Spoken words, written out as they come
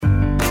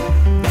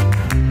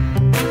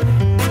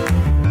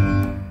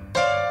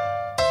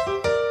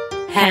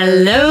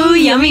Hello,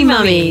 yummy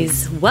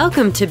mummies.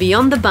 Welcome to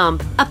Beyond the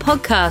Bump, a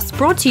podcast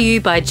brought to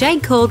you by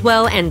Jade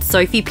Caldwell and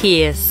Sophie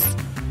Pierce.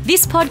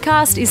 This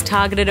podcast is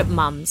targeted at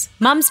mums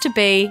to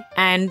be,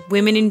 and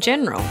women in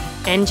general.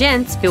 And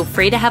gents, feel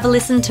free to have a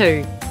listen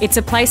too. It's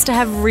a place to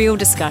have real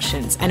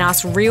discussions and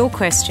ask real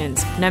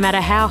questions, no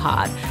matter how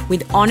hard,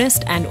 with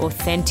honest and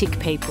authentic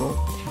people.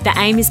 The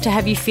aim is to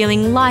have you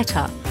feeling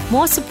lighter,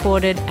 more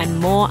supported and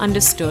more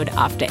understood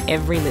after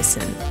every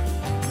listen.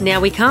 Now,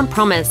 we can't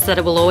promise that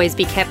it will always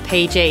be kept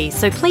PG,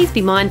 so please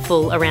be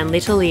mindful around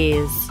little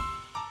ears.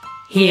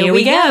 Here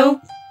we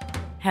go.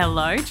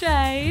 Hello,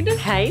 Jade.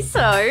 Hey,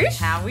 Soch.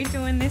 How are we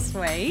doing this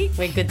week?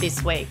 We're good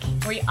this week.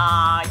 We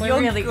are. We're You're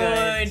really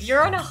good.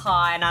 You're on a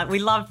high, and we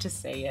love to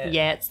see it.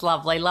 Yeah, it's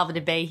lovely. Lovely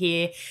to be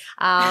here.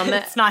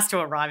 It's nice to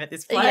arrive at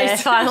this place. Yeah,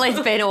 finally, it's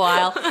been a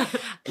while.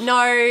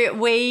 No,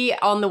 we,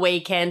 on the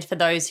weekend, for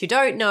those who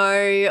don't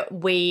know,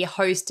 we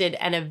hosted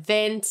an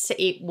event.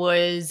 It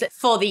was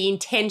for the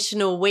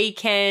intentional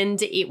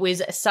weekend. It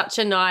was such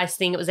a nice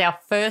thing. It was our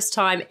first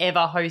time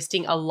ever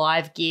hosting a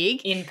live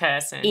gig. In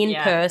person. In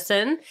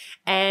person.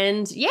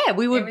 And yeah,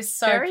 we were. It was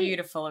so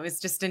beautiful. It was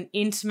just an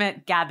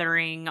intimate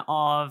gathering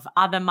of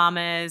other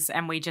mamas,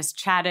 and we just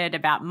chatted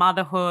about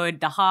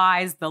motherhood, the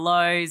highs, the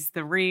lows,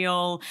 the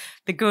real,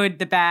 the good,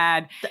 the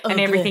bad, and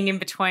everything in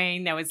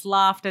between. There was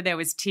laughter, there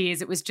was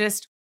tears. It was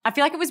just, I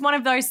feel like it was one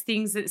of those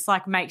things that's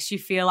like makes you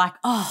feel like,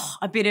 oh,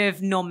 a bit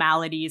of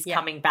normality is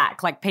coming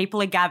back. Like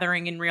people are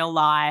gathering in real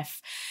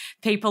life.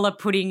 People are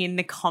putting in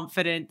the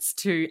confidence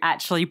to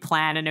actually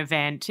plan an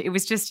event. It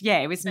was just,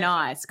 it was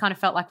nice. Kind of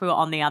felt like we were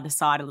on the other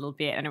side a little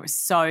bit, and it was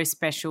so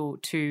special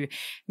to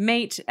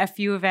meet a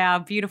few of our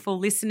beautiful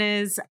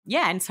listeners.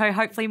 Yeah, and so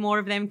hopefully more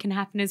of them can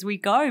happen as we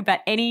go.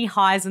 But any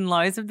highs and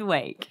lows of the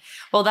week?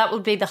 Well, that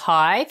would be the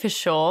high for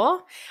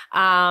sure.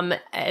 And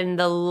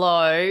the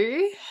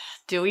low...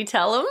 Do we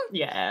tell them?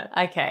 Yeah.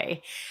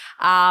 Okay.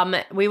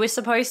 We were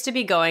supposed to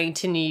be going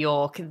to New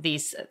York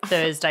this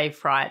Thursday,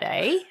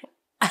 Friday.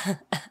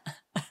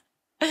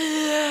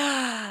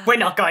 We're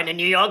not going to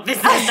New York this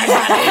Thursday,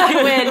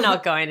 Friday. We're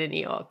not going to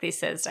New York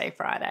this Thursday,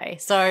 Friday.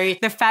 So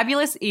the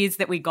fabulous is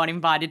that we got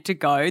invited to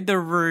go. The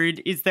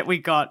rude is that we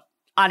got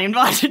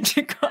uninvited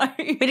to go.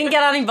 We didn't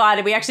get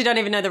uninvited. We actually don't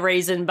even know the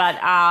reason, but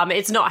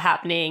it's not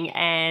happening.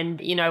 And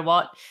you know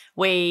what?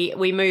 We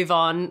move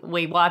on,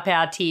 we wipe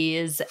our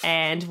tears,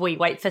 and we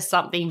wait for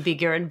something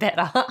bigger and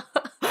better.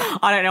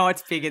 I don't know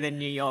what's bigger than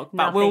New York,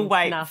 but we'll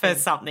wait for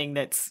something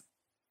that's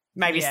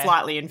maybe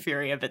slightly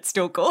inferior, but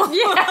still cool.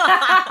 Yeah.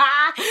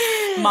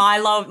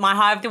 My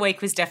high of the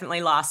week was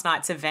definitely last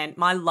night's event.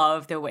 My low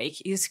of the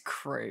week is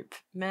croup.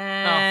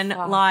 Man,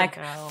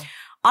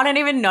 I don't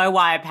even know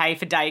why I pay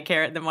for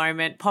daycare at the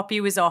moment.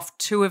 Poppy was off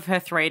 2 of her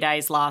 3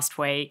 days last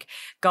week.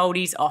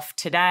 Goldie's off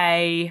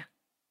today.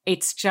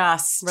 It's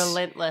just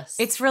relentless.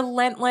 It's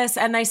relentless,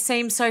 and they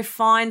seem so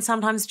fine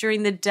sometimes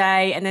during the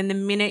day, and then the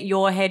minute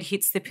your head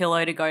hits the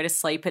pillow to go to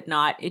sleep at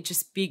night, it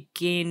just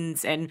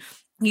begins, and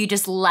you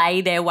just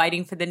lay there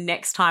waiting for the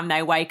next time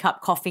they wake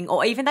up coughing,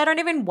 or even they don't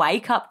even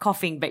wake up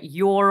coughing, but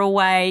you're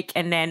awake,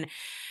 and then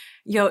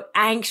you're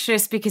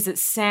anxious because it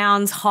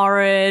sounds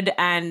horrid.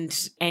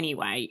 And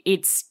anyway,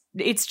 it's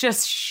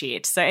just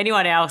shit. So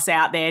anyone else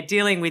out there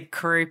dealing with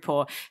croup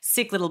or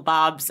sick little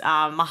bubs,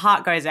 my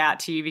heart goes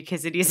out to you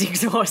because it is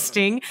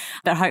exhausting,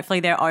 but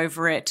hopefully they're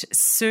over it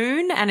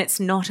soon and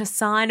it's not a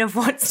sign of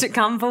what's to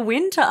come for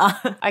winter.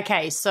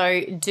 Okay,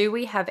 so do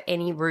we have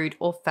any rude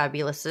or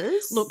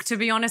fabulouses? Look, to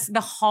be honest, the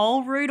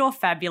whole rude or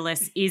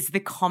fabulous is the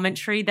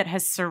commentary that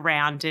has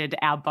surrounded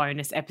our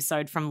bonus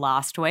episode from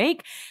last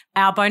week.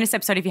 Our bonus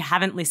episode, if you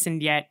haven't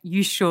listened yet,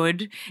 you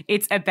should.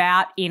 It's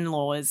about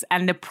in-laws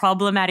and the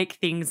problematic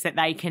things that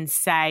they can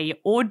say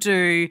or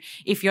do.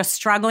 If you're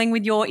struggling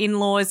with your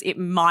in-laws, it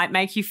might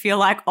make you feel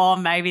like, oh,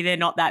 maybe they're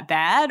not that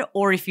bad.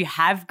 Or if you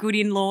have good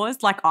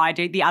in-laws like I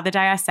do. The other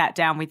day I sat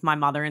down with my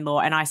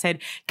mother-in-law and I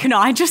said, can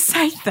I just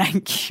say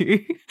thank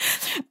you?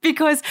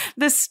 Because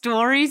the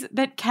stories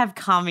that have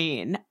come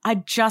in are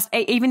just,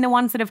 even the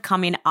ones that have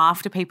come in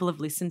after people have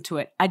listened to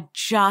it, are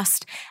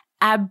just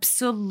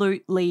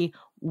absolutely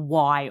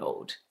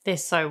wild. They're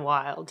so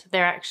wild.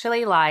 They're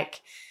actually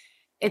like,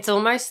 it's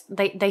almost,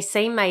 they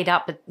seem made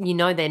up, but you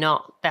know they're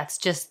not. That's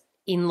just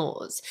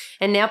in-laws.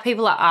 And now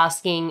people are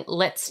asking,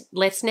 let's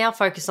now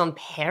focus on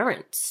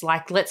parents.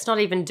 Like, let's not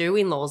even do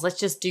in-laws. Let's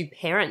just do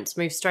parents,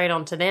 move straight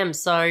on to them.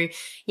 So,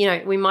 you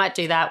know, we might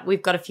do that.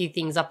 We've got a few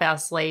things up our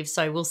sleeve,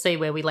 so we'll see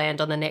where we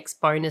land on the next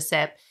bonus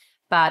ep.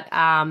 But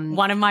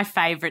one of my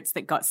favourites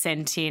that got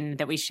sent in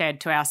that we shared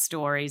to our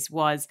stories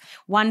was,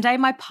 one day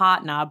my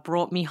partner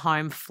brought me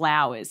home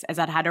flowers as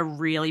I'd had a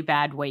really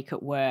bad week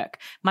at work.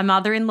 My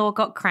mother-in-law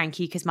got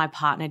cranky because my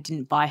partner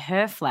didn't buy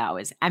her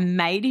flowers and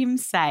made him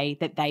say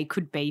that they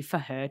could be for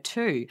her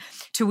too,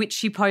 to which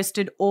she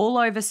posted all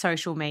over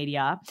social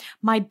media,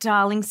 my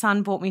darling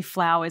son bought me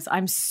flowers.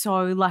 I'm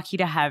so lucky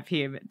to have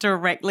him,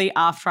 directly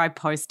after I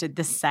posted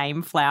the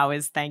same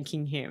flowers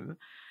thanking him.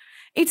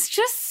 It's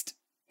just...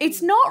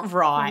 It's not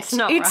right. It's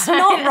not It's right.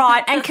 not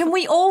right. And can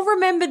we all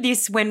remember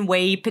this when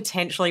we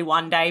potentially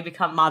one day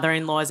become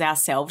mother-in-laws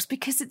ourselves?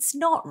 Because it's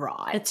not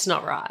right. It's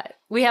not right.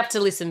 We have to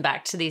listen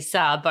back to this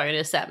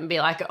bonus app and be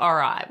like, all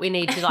right, we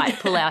need to like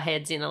pull our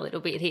heads in a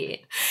little bit here.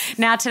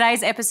 Now,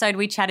 today's episode,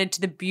 we chatted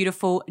to the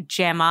beautiful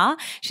Gemma.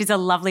 She's a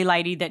lovely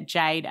lady that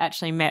Jade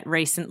actually met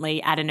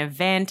recently at an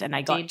event, and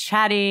they got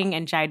chatting,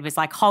 and Jade was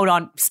like, hold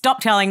on,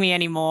 stop telling me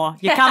anymore.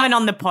 You're coming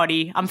on the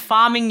potty. I'm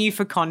farming you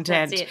for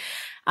content. That's it.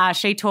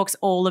 She talks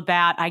all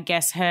about, I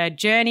guess, her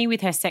journey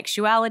with her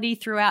sexuality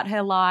throughout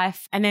her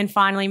life, and then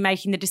finally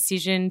making the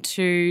decision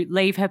to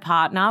leave her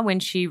partner when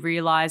she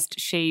realised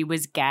she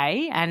was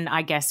gay, and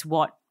I guess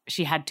what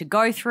she had to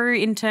go through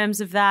in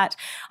terms of that.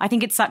 I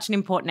think it's such an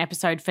important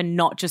episode for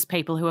not just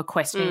people who are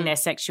questioning their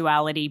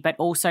sexuality, but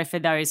also for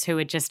those who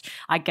are just,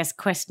 I guess,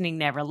 questioning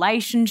their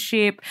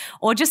relationship,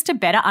 or just to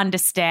better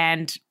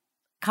understand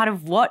kind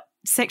of what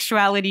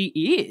sexuality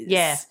is.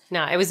 Yeah,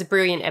 no, it was a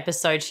brilliant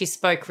episode. She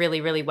spoke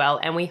really, really well,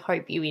 and we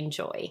hope you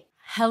enjoy.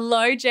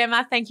 Hello,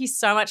 Gemma. Thank you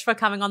so much for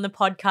coming on the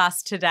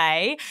podcast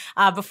today.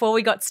 Before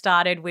we got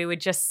started, we were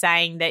just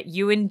saying that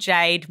you and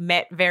Jade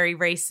met very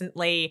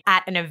recently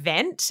at an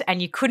event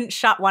and you couldn't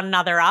shut one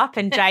another up.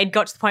 And Jade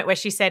got to the point where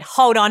she said,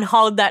 hold on,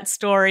 hold that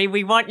story.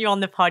 We want you on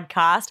the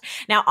podcast.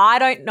 Now, I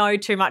don't know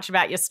too much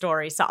about your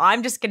story, so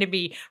I'm just going to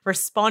be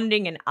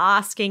responding and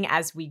asking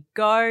as we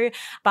go.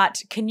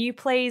 But can you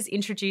please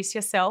introduce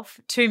yourself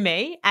to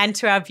me and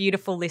to our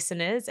beautiful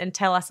listeners and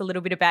tell us a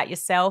little bit about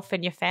yourself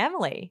and your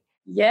family?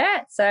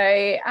 Yeah,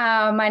 so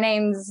my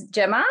name's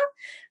Gemma.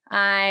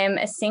 I'm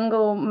a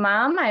single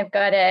mum. I've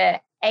got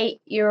a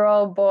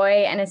 8-year-old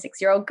boy and a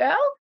 6-year-old girl,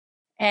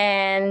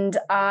 and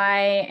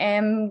I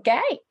am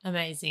gay.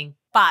 Amazing.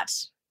 But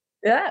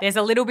Yeah. there's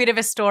a little bit of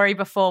a story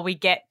before we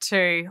get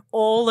to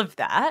all of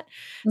that.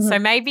 Mhm. So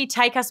maybe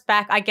take us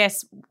back, I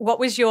guess, what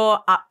was your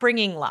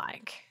upbringing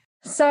like?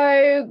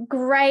 So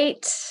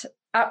great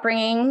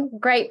upbringing,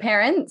 great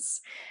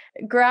parents.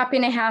 Grew up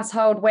in a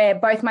household where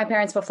both my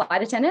parents were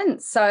flight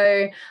attendants.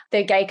 So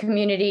the gay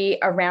community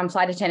around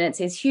flight attendants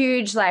is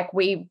huge. Like,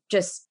 we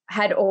just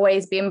had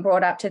always been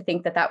brought up to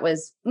think that that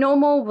was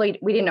normal. We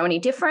didn't know any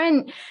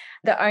different.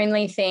 The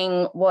only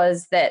thing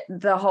was that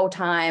the whole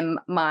time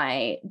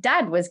my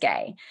dad was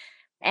gay.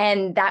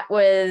 And that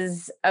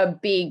was a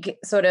big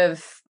sort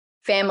of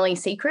family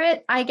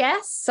secret, I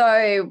guess.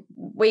 So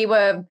we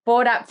were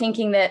brought up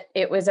thinking that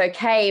it was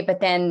okay,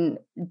 but then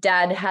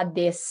Dad had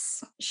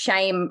this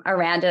shame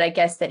around it, I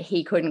guess, that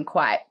he couldn't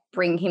quite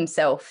bring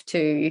himself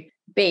to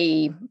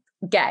be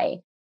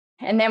gay.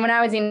 And then when I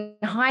was in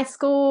high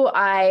school,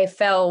 I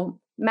fell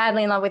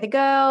madly in love with a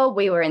girl.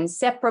 We were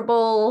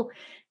inseparable.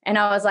 And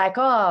I was like,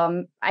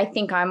 oh, I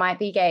think I might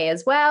be gay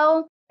as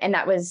well. And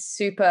that was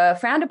super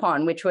frowned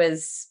upon, which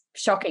was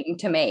shocking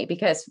to me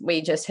because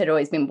we just had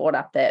always been brought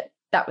up that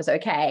that was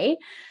okay.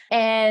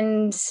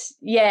 And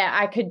yeah,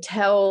 I could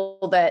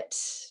tell that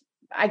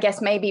I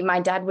guess maybe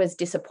my dad was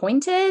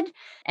disappointed.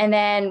 And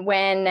then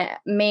when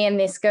me and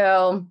this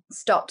girl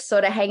stopped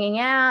sort of hanging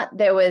out,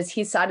 there was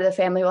his side of the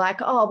family were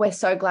like, oh, we're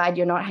so glad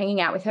you're not hanging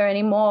out with her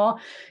anymore.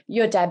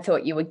 Your dad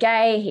thought you were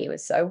gay. He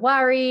was so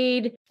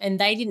worried. And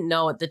they didn't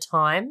know at the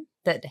time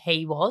that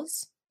he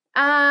was?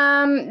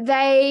 I know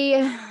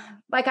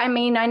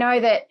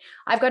that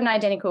I've got an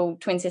identical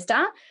twin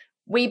sister.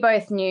 We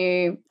both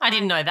knew. I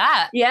didn't know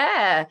that.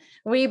 Yeah,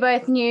 we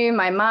both knew.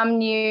 My mum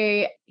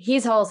knew.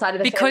 His whole side of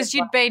the family. Because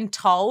you'd been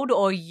told,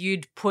 or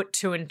you'd put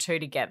two and two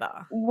together?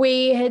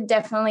 We had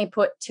definitely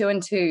put two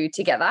and two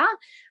together.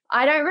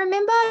 I don't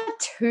remember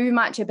too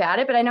much about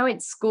it, but I know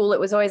at school it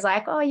was always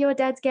like, oh, your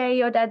dad's gay,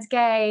 your dad's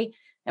gay.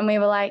 And we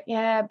were like,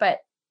 yeah, but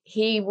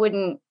he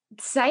wouldn't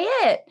say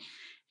it.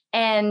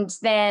 And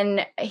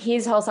then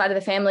his whole side of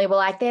the family were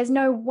like, there's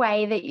no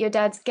way that your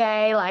dad's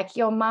gay. Like,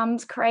 your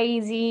mum's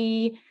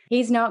crazy.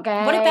 He's not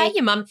gay. What about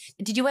your mum?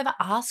 Did you ever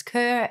ask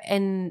her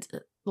and,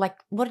 like,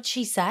 what did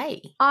she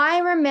say?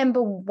 I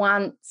remember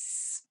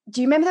once,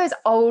 do you remember those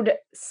old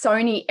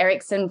Sony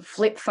Ericsson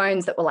flip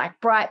phones that were like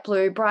bright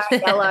blue, bright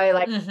yellow,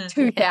 like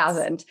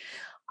 2000? Yes.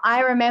 I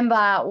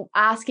remember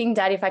asking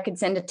Dad if I could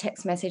send a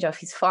text message off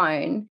his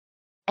phone,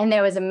 and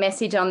there was a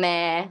message on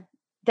there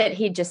that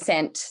he'd just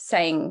sent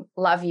saying,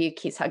 love you,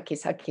 kiss, hug,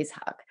 kiss, hug, kiss,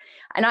 hug.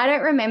 And I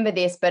don't remember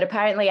this, but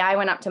apparently I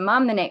went up to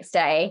Mum the next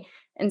day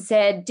and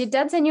said, did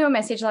Dad send you a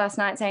message last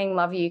night saying,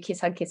 love you,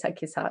 kiss, hug, kiss, hug,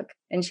 kiss, hug?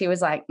 And she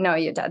was like, no,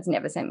 your dad's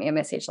never sent me a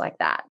message like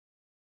that.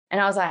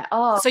 And I was like,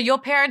 oh. So your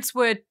parents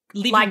were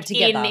living like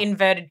together, in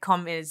inverted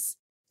commas,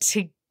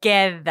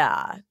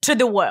 together to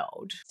the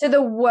world. To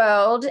the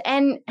world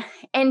and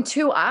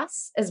to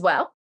us as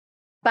well.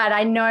 But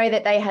I know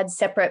that they had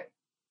separate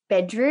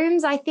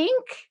bedrooms, I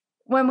think,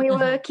 when we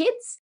were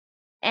kids.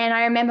 And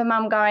I remember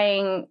Mum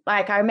going,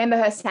 like, I remember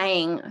her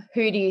saying,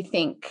 who do you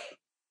think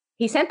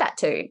he sent that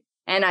to?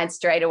 And I'd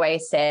straight away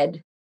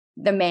said,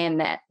 the man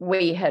that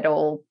we had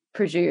all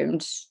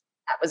presumed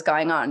that was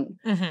going on.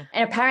 And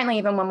apparently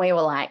even when we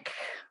were like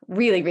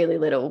really, really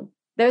little,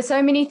 there were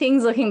so many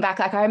things looking back.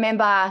 Like, I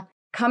remember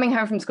coming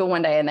home from school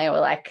one day and they were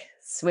like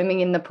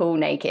swimming in the pool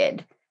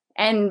naked.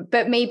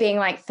 But me being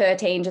like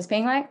 13, just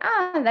being like,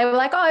 they were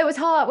like, oh, it was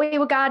hot. We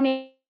were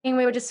gardening.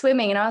 We were just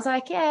swimming. And I was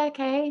like, yeah,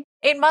 okay.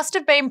 It must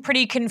have been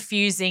pretty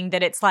confusing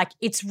that it's like,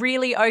 it's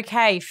really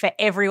okay for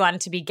everyone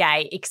to be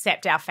gay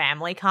except our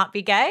family can't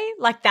be gay.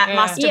 Like that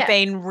must have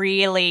been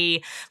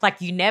really, like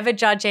you never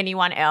judge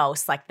anyone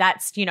else. Like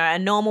that's, you know, a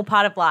normal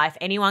part of life.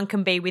 Anyone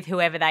can be with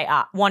whoever they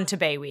want to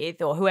be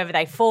with or whoever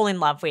they fall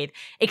in love with,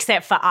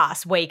 except for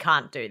us. We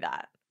can't do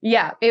that.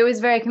 Yeah, it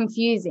was very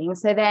confusing.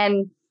 So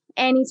then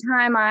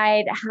anytime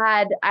I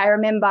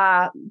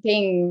remember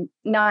being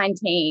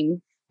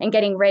 19 and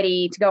getting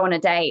ready to go on a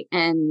date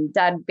and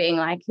Dad being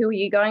like, who are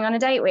you going on a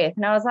date with?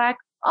 And I was like,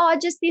 oh,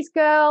 just this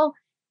girl.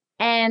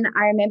 And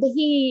I remember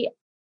he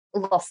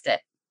lost it.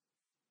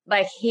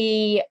 Like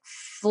he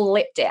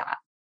flipped out.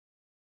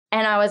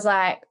 And I was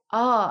like,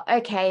 oh,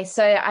 okay.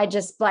 So I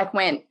just like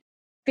went,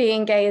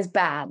 being gay is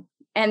bad.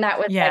 And that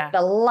was like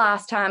the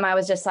last time I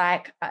was just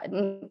like,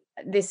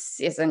 this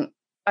isn't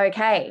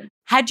okay.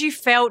 Had you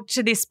felt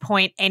to this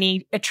point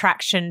any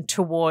attraction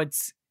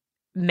towards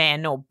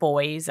men or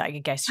boys? I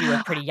guess you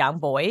were pretty young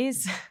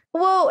boys.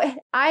 Well,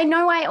 I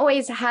know I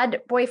always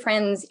had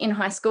boyfriends in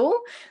high school.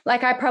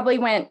 Like I probably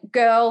went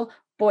girl,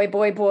 boy,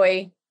 boy,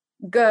 boy,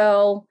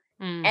 girl.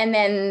 And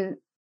then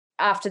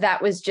after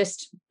that was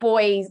just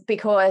boys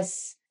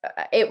because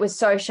it was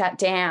so shut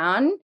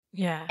down.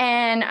 Yeah.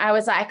 And I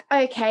was like,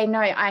 okay, no,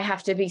 I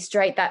have to be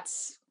straight.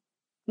 That's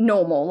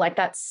normal. Like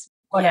that's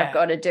what I've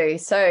got to do.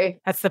 So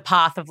that's the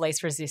path of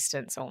least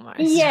resistance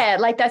almost. Yeah,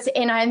 like that's,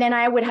 and then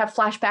I would have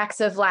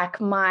flashbacks of like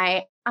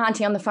my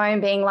auntie on the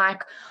phone being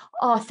like,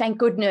 oh, thank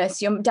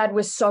goodness your dad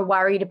was so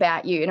worried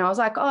about you. And I was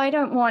like, oh, I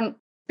don't want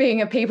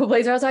being a people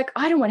pleaser. I was like,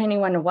 I don't want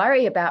anyone to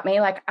worry about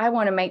me. Like I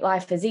want to make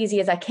life as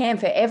easy as I can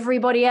for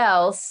everybody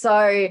else.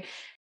 So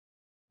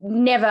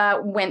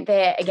never went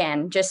there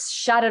again, just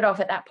shut it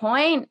off at that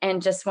point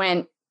and just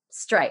went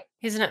straight.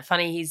 Isn't it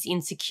funny? His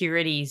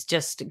insecurities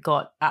just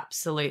got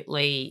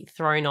absolutely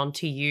thrown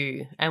onto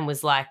you and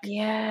was like,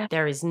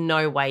 there is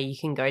no way you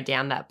can go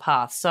down that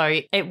path.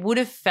 So it would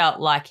have felt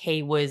like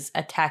he was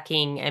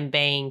attacking and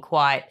being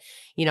quite,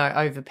 you know,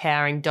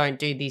 overpowering. Don't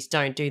do this,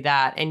 don't do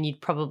that. And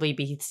you'd probably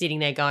be sitting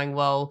there going,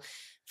 well,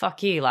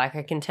 fuck you. Like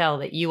I can tell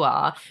that you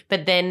are.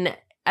 But then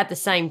at the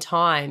same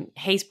time,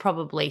 he's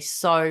probably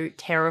so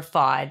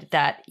terrified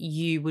that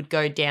you would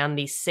go down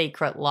this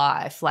secret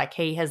life like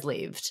he has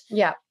lived.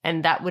 Yeah.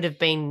 And that would have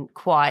been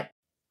quite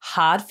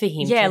hard for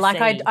him to like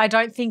see. I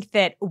don't think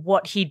that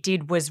what he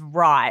did was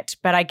right,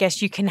 but I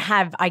guess you can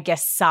have,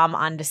 some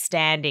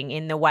understanding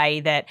in the way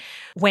that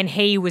when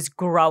he was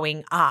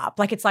growing up,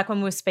 like it's like when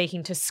we were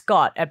speaking to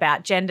Scott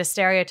about gender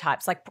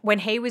stereotypes, like when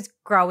he was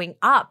growing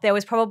up, there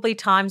was probably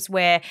times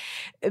where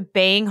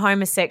being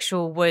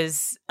homosexual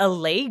was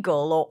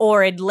illegal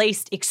or at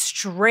least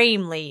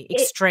extremely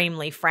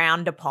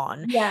frowned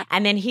upon. Yeah.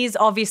 And then he's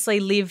obviously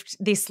lived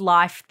this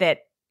life that,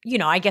 you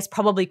know, I guess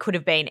probably could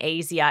have been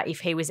easier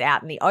if he was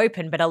out in the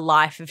open, but a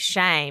life of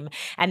shame.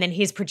 And then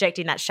he's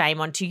projecting that shame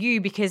onto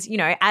you because, you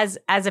know, as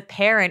a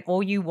parent,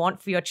 all you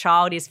want for your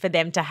child is for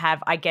them to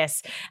have, I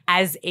guess,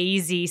 as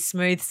easy,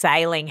 smooth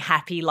sailing,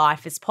 happy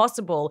life as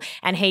possible.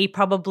 And he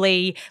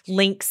probably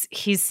links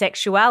his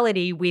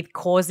sexuality with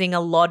causing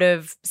a lot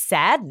of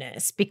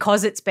sadness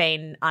because it's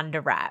been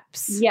under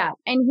wraps. Yeah.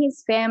 And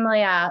his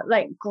family are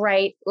like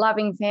great,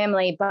 loving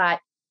family,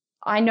 but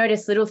I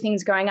noticed little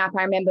things growing up.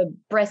 I remember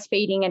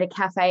breastfeeding at a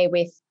cafe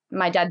with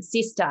my dad's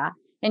sister,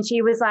 and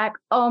she was like,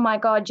 oh, my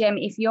God, Jem,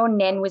 if your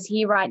Nen was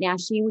here right now,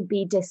 she would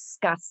be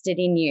disgusted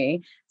in you.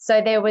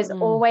 So there was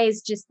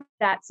always just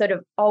that sort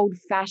of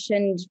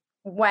old-fashioned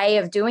way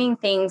of doing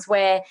things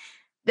where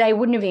they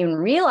wouldn't have even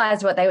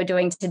realized what they were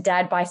doing to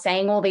Dad by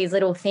saying all these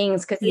little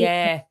things because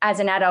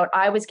as an adult,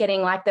 I was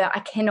getting like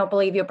I cannot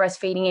believe you're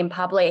breastfeeding in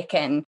public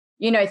and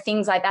you know,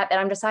 things like that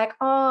I'm just like,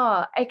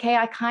 oh, okay,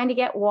 I kind of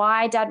get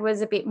why Dad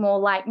was a bit more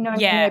like, no,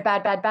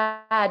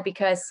 bad,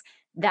 because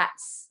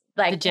that's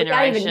like,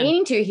 without even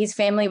meaning to, his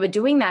family were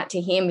doing that to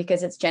him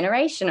because it's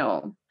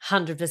generational.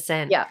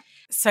 100%. Yeah.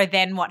 So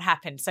then what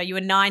happened? So you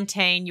were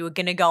 19, you were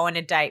going to go on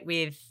a date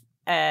with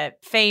a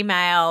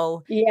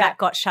female that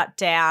got shut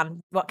down.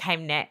 What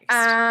came next?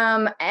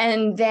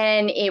 And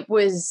then it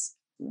was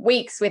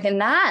weeks within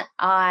that,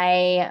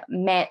 I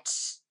met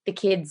the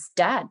kid's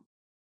dad.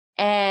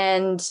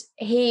 And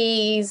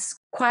he's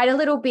quite a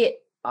little bit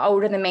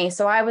older than me.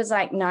 So I was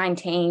like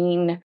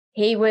 19.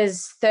 He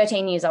was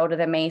 13 years older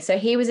than me. So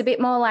he was a bit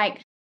more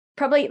like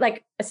probably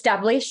like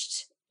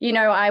established. You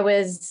know, I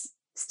was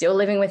still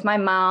living with my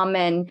mum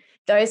and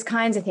those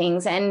kinds of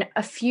things. And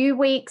a few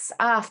weeks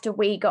after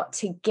we got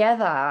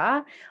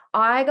together,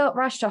 I got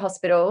rushed to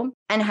hospital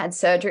and had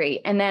surgery.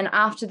 And then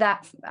after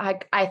that,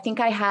 I think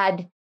I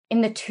had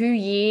in the 2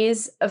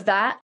 years of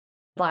that,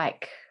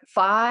 like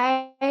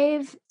 5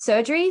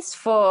 surgeries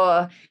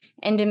for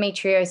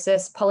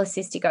endometriosis,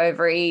 polycystic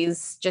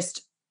ovaries,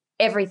 just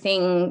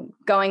everything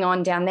going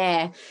on down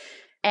there.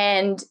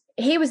 And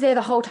he was there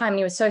the whole time and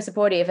he was so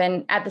supportive.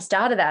 And at the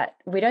start of that,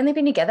 we'd only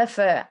been together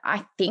for,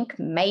 I think,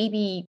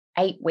 maybe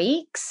 8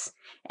 weeks.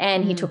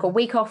 And he took a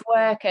week off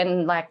work,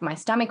 and like my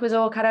stomach was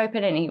all cut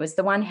open and he was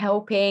the one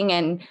helping.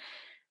 And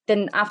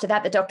then after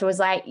that, the doctor was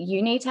like,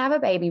 you need to have a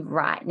baby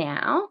right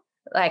now,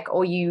 like,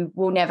 or you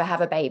will never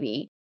have a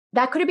baby.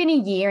 That could have been a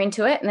year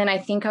into it. And then I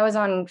think I was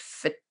on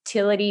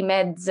fertility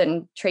meds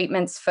and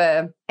treatments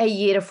for a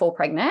year to fall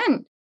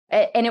pregnant.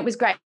 And it was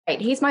great.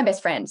 He's my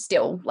best friend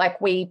still. Like,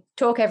 we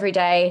talk every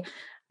day.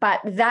 But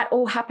that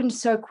all happened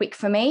so quick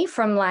for me,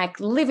 from like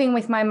living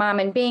with my mum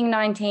and being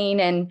 19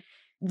 and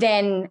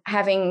then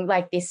having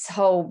like this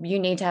whole, you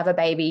need to have a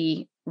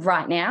baby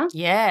right now.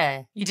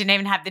 Yeah. You didn't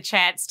even have the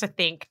chance to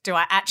think, do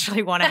I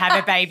actually want to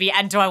have a baby,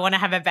 and do I want to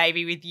have a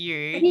baby with you?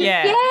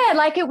 Yeah. Yeah,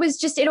 like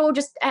it all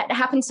just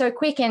happened so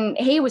quick, and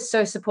he was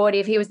so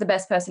supportive. He was the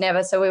best person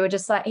ever. So we were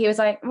just like, he was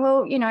like,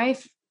 well, you know,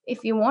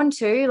 if you want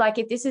to, like,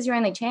 if this is your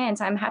only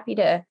chance, I'm happy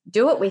to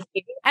do it with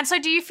you. And so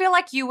do you feel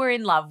like you were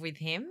in love with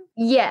him?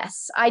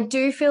 Yes, I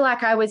do feel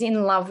like I was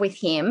in love with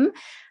him.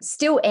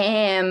 Still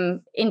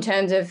am, in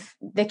terms of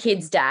the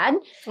kid's dad.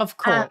 Of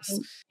course.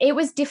 It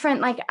was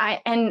different. Like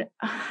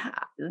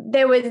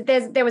there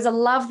was a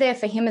love there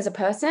for him as a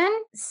person.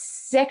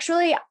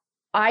 Sexually,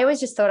 I always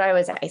just thought I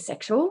was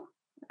asexual.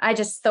 I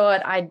just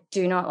thought I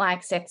do not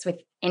like sex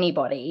with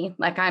anybody.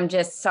 Like,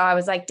 so I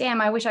was like, damn,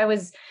 I wish I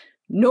was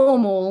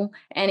normal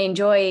and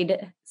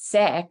enjoyed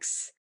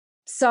sex.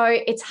 So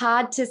it's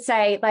hard to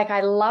say, like,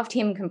 I loved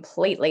him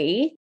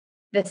completely.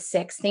 The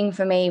sex thing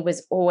for me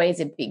was always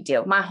a big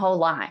deal my whole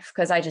life,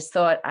 because I just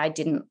thought I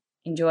didn't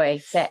enjoy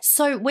sex.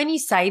 So when you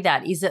say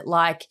that, is it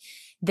like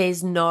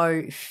there's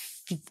no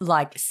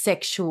like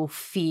sexual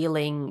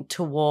feeling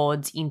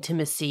towards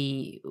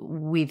intimacy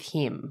with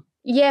him?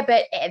 Yeah,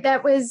 but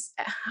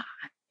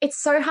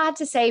it's so hard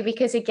to say,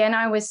 because again,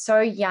 I was so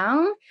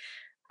young.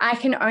 I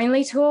can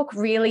only talk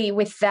really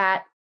with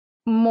that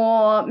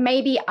more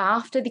maybe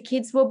after the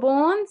kids were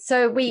born.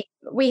 So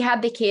we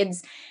had the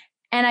kids,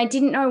 and I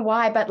didn't know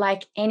why, but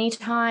like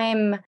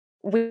anytime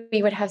we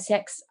would have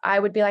sex, I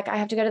would be like, I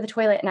have to go to the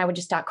toilet, and I would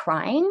just start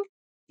crying,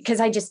 because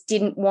I just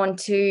didn't want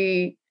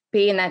to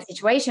be in that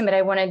situation, but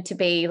I wanted to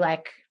be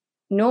like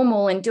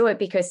normal and do it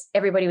because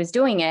everybody was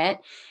doing it.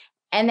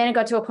 And then it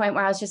got to a point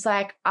where I was just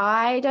like,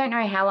 I don't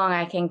know how long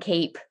I can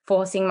keep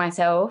forcing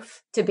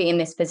myself to be in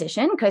this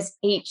position, because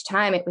each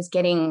time it was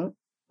getting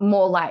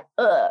more like,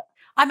 ugh.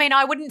 I mean,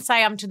 I wouldn't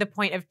say I'm to the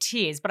point of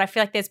tears, but I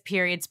feel like there's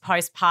periods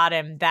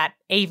postpartum that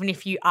even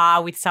if you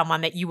are with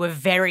someone that you were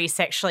very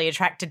sexually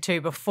attracted to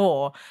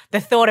before, the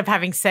thought of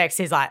having sex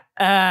is like,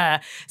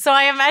 So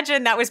I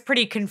imagine that was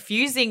pretty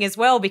confusing as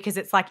well, because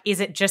it's like,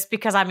 is it just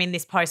because I'm in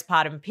this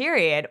postpartum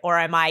period, or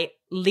am I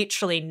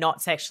literally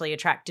not sexually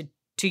attracted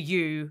to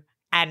you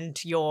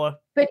and your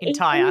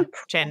entire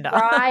gender?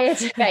 Prior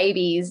to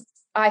babies,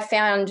 I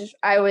found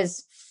I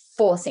was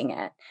forcing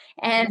it.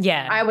 And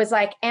I was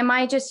like, am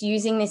I just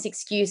using this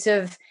excuse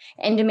of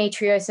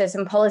endometriosis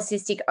and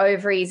polycystic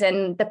ovaries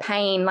and the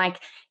pain? Like,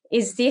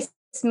 is this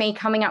me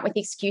coming up with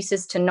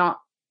excuses to not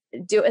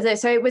do it?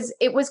 So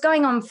it was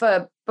going on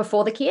for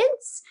before the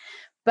kids.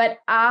 But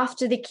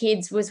after the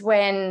kids was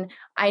when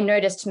I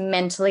noticed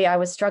mentally I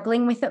was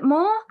struggling with it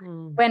more,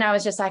 when I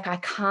was just like, I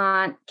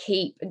can't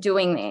keep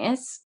doing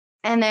this.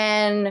 And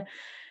then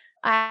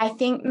I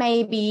think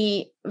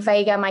maybe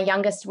Vega, my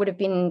youngest, would have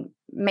been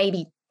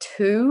maybe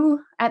 2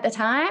 at the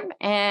time,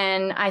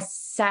 and I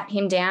sat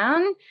him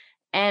down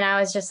and I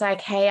was just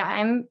like, hey,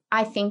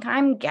 I think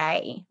I'm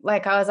gay.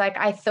 Like, I was like,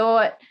 I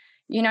thought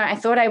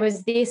I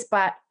was this,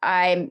 but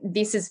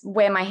this is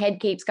where my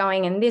head keeps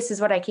going, and this is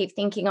what I keep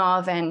thinking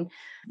of, and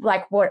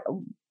like, what,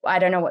 I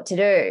don't know what to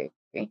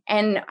do.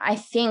 And I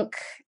think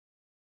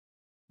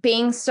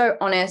being so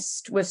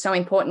honest was so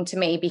important to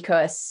me,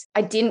 because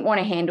I didn't want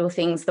to handle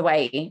things the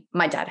way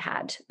my dad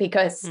had,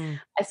 because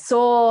I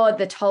saw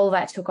the toll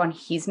that took on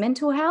his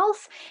mental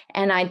health,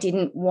 and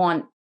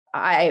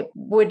I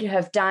would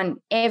have done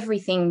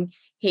everything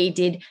he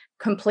did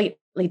completely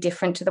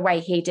different to the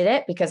way he did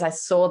it, because I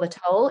saw the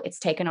toll it's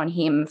taken on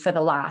him for the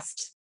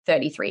last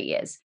 33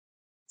 years.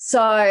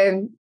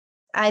 So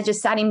I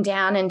just sat him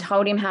down and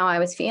told him how I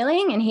was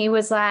feeling, and he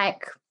was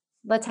like,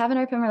 let's have an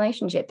open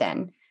relationship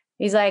then.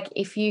 He's like,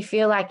 if you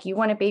feel like you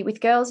want to be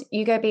with girls,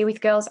 you go be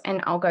with girls,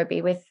 and I'll go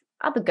be with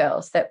other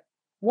girls that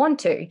want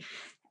to.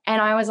 And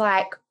I was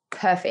like,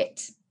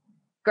 perfect.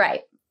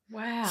 Great.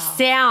 Wow.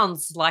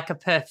 Sounds like a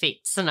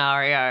perfect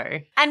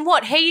scenario. And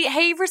what,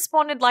 he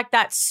responded like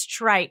that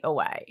straight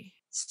away?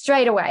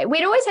 Straight away.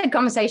 We'd always had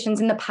conversations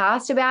in the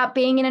past about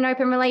being in an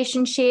open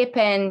relationship,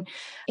 and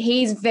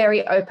he's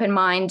very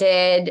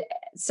open-minded.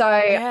 So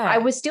I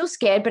was still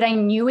scared, but I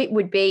knew it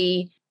would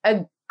be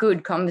a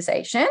good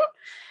conversation.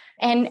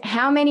 And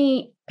how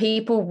many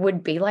people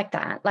would be like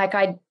that? Like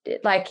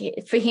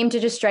for him to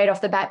just straight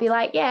off the bat be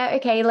like, yeah,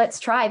 okay, let's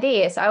try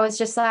this. I was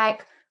just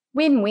like,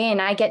 win-win.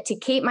 I get to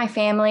keep my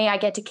family. I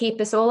get to keep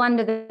us all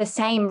under the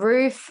same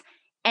roof,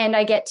 and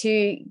I get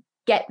to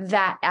get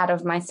that out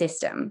of my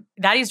system.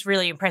 That is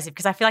really impressive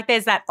because I feel like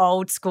there's that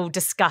old school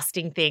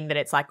disgusting thing that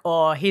it's like,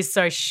 oh, he's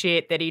so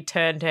shit that he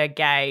turned her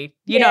gay,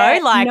 you know,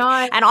 like, no.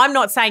 and I'm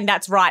not saying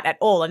that's right at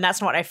all. And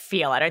that's not what I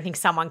feel. I don't think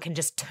someone can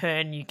just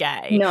turn you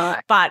gay. No.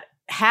 But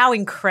how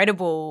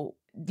incredible,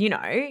 you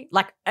know,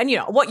 like, and you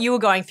know, what you were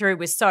going through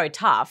was so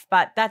tough,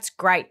 but that's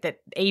great that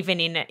even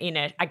in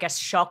a, I guess,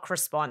 shock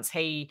response,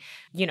 he,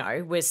 you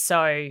know, was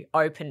so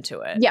open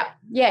to it.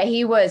 Yeah,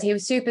 he was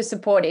super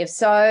supportive.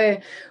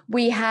 So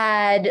we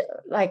had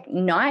like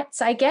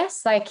nights, I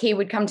guess, like he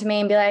would come to me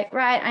and be like,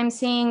 right, I'm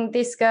seeing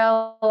this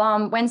girl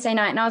on Wednesday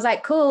night. And I was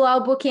like, cool,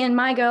 I'll book in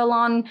my girl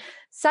on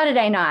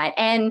Saturday night.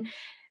 And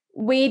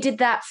we did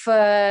that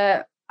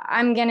for,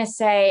 I'm going to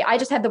say, I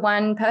just had the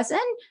one person.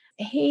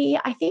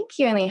 I think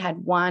he only had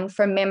one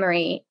from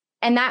memory,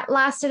 and that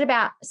lasted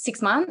about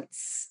 6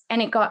 months,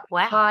 and it got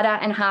harder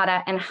and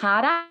harder and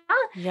harder.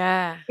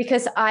 Yeah.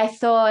 Because I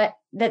thought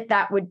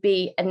that would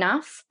be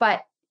enough,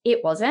 but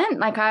it wasn't.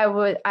 Like I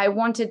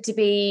wanted to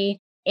be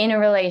in a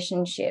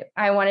relationship.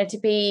 I wanted to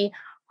be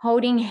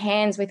holding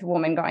hands with a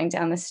woman going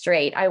down the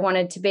street. I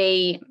wanted to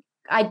be,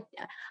 I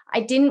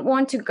didn't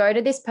want to go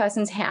to this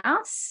person's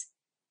house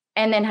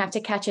and then have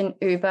to catch an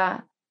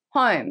Uber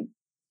home.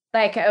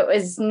 Like it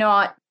was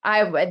not,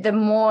 the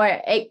more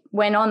it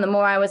went on, the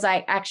more I was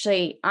like,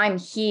 actually, I'm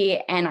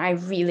here and I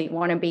really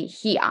want to be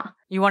here.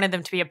 You wanted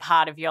them to be a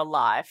part of your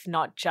life,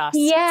 not just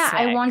sex.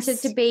 I wanted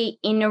to be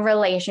in a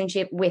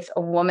relationship with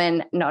a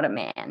woman, not a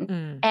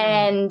man.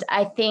 And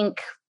I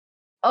think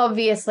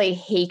obviously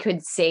he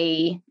could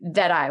see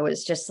that I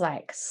was just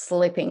like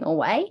slipping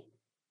away.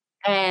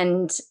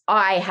 And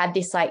I had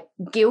this like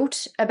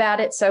guilt about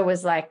it. So it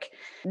was like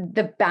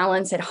the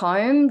balance at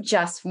home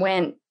just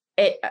went,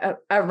 it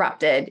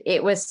erupted.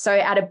 It was so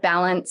out of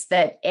balance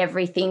that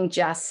everything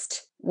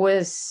just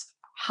was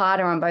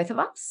harder on both of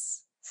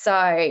us. So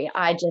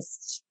I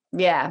just,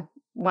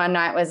 one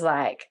night was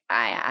like,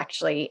 I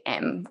actually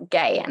am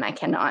gay and I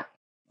cannot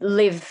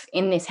live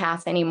in this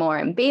house anymore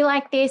and be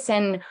like this.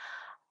 And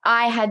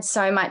I had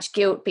so much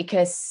guilt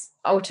because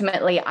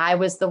ultimately I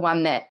was the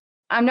one that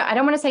I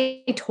don't want to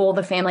say tore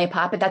the family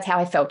apart, but that's how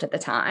I felt at the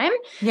time.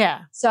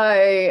 Yeah.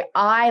 So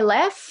I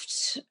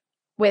left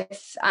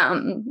with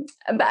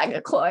a bag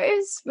of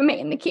clothes for me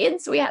and the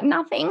kids. We had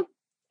nothing.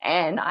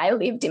 And I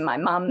lived in my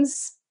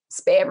mum's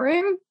spare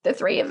room, the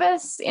three of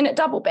us, in a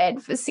double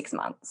bed for 6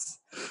 months.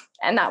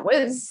 And that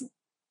was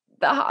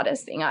the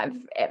hardest thing I've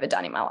ever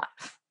done in my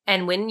life.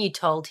 And when you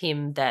told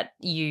him that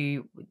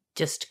you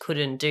just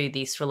couldn't do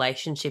this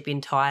relationship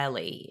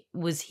entirely,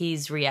 was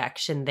his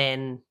reaction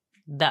then,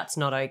 that's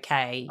not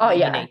okay,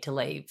 you need to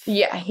leave?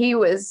 Yeah, he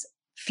was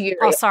furious.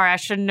 Oh, sorry, I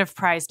shouldn't have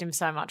praised him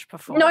so much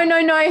before. No. You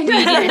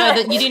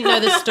didn't know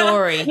the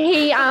story.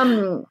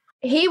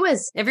 He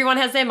was. Everyone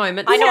has their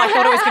moments. I know. I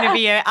thought it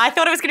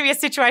was going to be a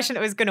situation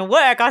that was going to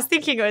work. I was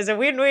thinking it was a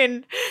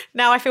win-win.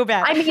 Now I feel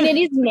bad. I mean, it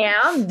is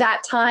now.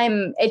 That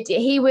time,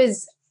 he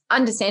was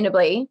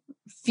understandably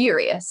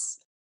furious.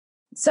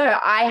 So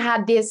I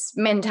had this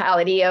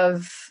mentality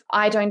of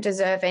I don't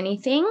deserve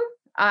anything.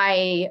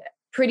 I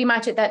pretty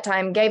much at that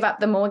time gave up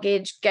the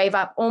mortgage, gave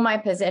up all my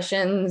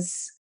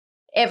possessions,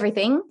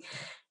 everything.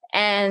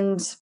 And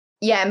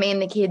me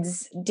and the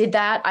kids did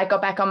that. I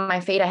got back on my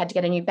feet. I had to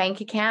get a new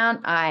bank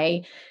account.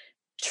 I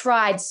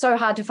tried so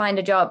hard to find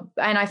a job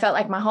and I felt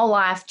like my whole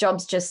life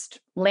jobs just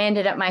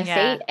landed at my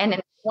feet. And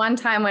then one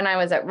time when I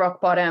was at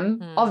rock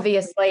bottom,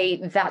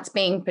 obviously that's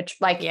being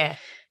like,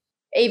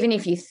 even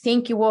if you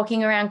think you're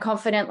walking around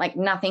confident, like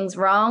nothing's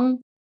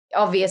wrong,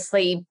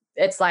 obviously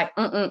it's like,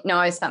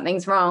 no,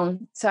 something's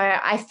wrong. So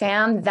I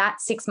found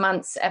that 6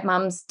 months at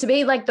mum's to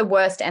be like the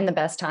worst and the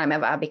best time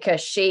ever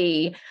because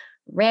she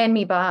ran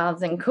me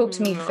baths and cooked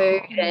me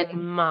food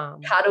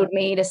and cuddled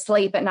me to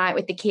sleep at night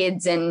with the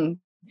kids and,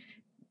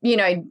 you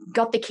know,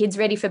 got the kids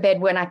ready for bed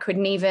when I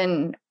couldn't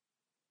even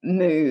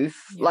move.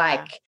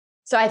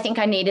 So I think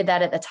I needed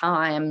that at the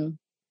time.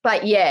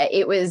 But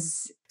it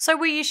was. So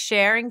were you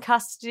sharing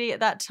custody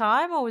at that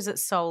time or was it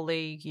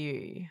solely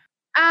you?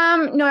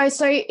 No,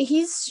 so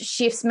his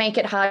shifts make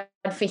it hard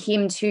for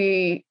him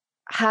to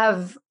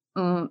have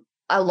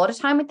a lot of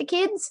time with the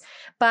kids,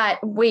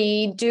 but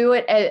we do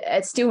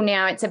it still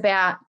now. It's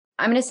about,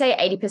 I'm going to say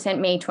 80%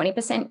 me,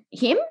 20%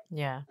 him.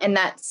 Yeah.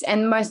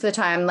 And most of the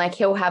time, like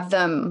he'll have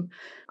them,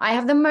 I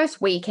have them most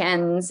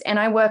weekends and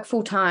I work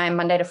full time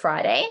Monday to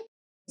Friday.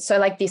 So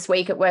like this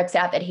week it works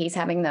out that he's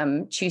having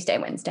them Tuesday,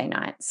 Wednesday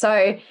night.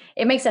 So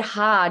it makes it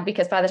hard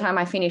because by the time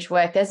I finish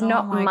work, there's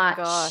not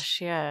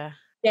much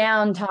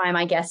downtime,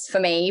 I guess, for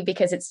me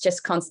because it's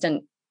just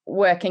constant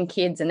work and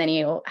kids and then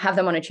he'll have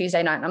them on a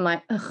Tuesday night and I'm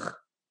like, ugh,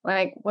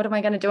 like what am I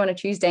going to do on a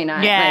Tuesday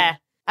night? Yeah,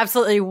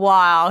 absolutely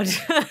wild.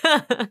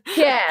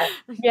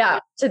 Yeah.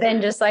 To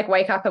then just like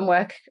wake up and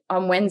work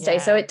on Wednesday.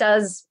 So it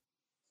does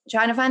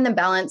trying to find the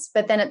balance,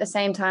 but then at the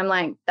same time,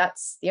 like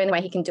that's the only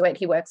way he can do it.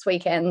 He works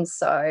weekends.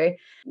 So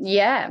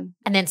yeah.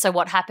 And then so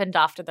what happened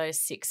after those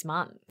 6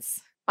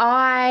 months?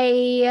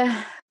 We're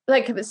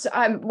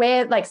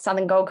like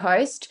Southern Gold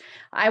Coast.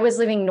 I was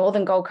living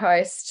Northern Gold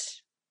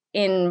Coast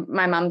in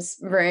my mum's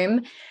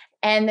room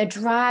And the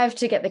drive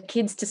to get the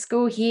kids to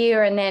school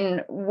here, and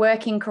then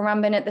working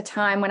Currumbin at the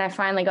time when I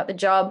finally got the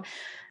job,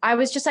 I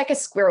was just like a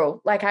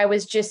squirrel. Like I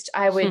would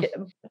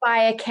buy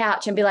a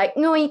couch and be like,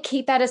 no, you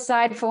keep that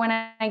aside for when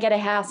I get a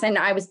house. And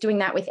I was doing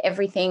that with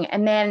everything.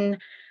 And then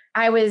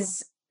I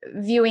was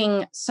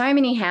viewing so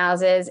many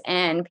houses,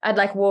 and I'd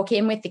like walk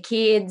in with the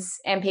kids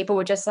and people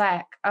were just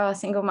like, oh,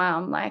 single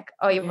mom, like,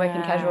 oh, you're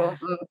working casual.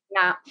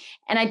 Nah.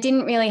 And I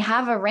didn't really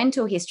have a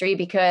rental history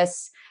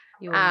because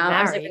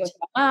I was living with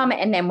my mom,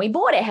 and then we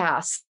bought a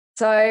house.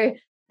 So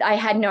I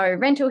had no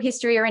rental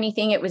history or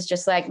anything. It was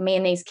just like me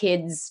and these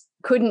kids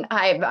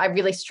I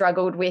really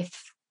struggled with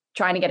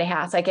trying to get a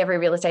house. Like every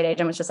real estate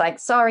agent was just like,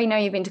 sorry, no,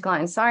 you've been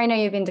declined. Sorry, no,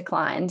 you've been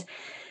declined.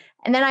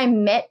 And then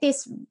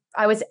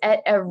I was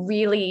at a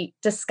really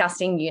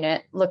disgusting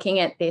unit, looking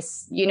at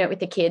this unit with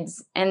the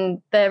kids.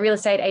 And the real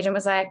estate agent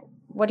was like,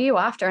 what are you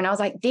after? And I was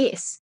like,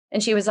 this.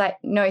 And she was like,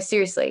 no,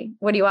 seriously,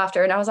 what are you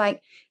after? And I was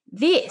like,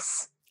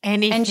 this.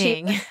 Anything. And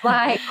she was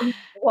like,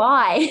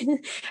 why?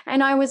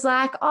 And I was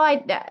like,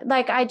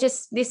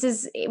 this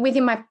is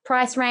within my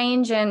price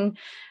range. And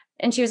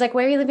she was like,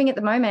 where are you living at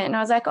the moment? And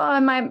I was like, oh,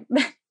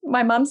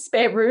 my mum's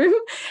spare room,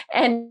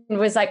 and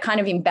was like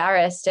kind of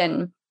embarrassed.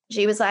 And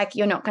she was like,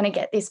 you're not going to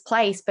get this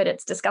place, but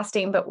it's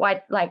disgusting. But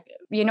why, like,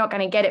 you're not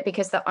going to get it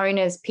because the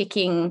owner's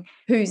picking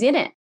who's in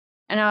it.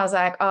 And I was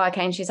like, oh,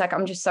 okay. And she's like,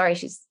 I'm just sorry,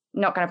 she's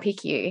not going to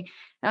pick you. And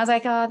I was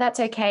like, oh, that's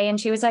okay. And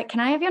she was like, can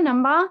I have your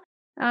number?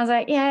 And I was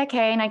like, yeah,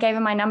 okay. And I gave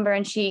her my number,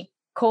 and she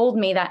called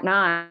me that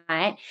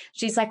night.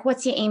 She's like,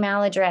 what's your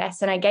email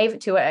address? And I gave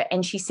it to her,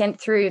 and she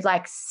sent through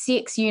like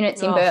 6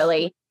 units in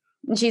Burleigh.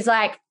 And she's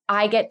like,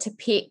 I get to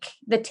pick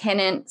the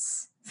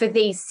tenants for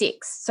these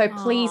 6. So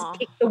please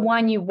pick the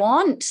one you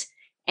want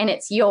and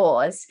it's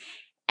yours.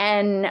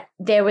 And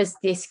there was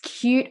this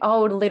cute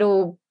old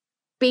little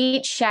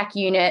beach shack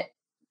unit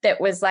that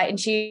was like, and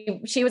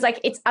she was like,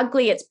 it's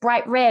ugly, it's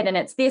bright red, and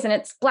it's this, and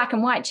it's black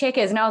and white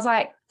checkers. And I was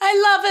like,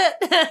 I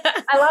love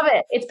it. I love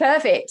it. It's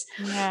perfect.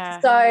 Yeah.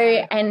 So,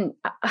 and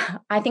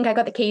I think I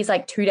got the keys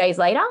like 2 days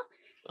later.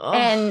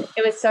 And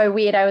it was so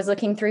weird. I was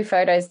looking through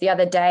photos the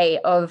other day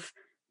of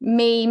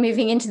me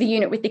moving into the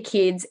unit with the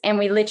kids, and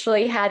we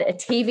literally had a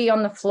TV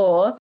on the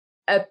floor,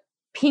 a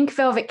pink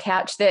velvet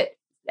couch that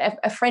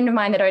a friend of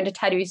mine that owned a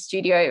tattoo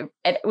studio,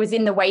 it was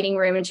in the waiting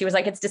room, and she was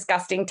like, it's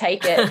disgusting,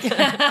 take it.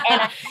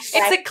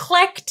 It's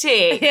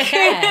eclectic.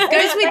 Yeah,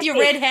 goes with your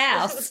red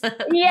house.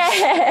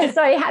 Yeah.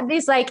 So I had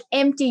this like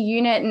empty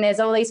unit, and there's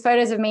all these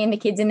photos of me and the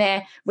kids in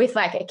there with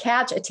like a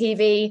couch, a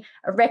TV,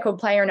 a record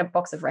player, and a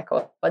box of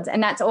records.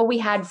 And that's all we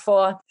had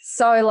for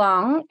so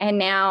long. And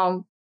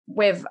now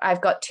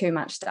I've got too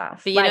much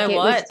stuff. But you know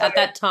what? At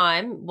that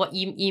time, what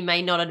you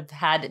may not have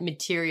had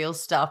material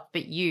stuff,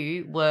 but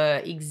you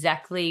were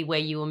exactly where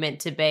you were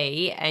meant to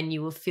be, and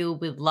you were filled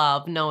with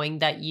love, knowing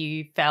that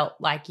you felt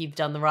like you've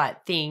done the right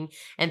thing.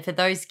 And for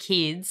those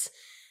kids,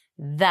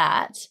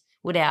 that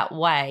would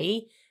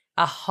outweigh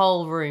a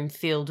whole room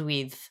filled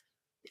with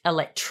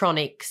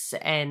electronics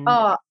and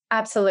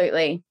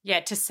absolutely. Yeah,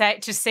 to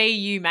see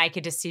you make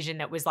a decision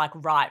that was like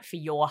right for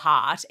your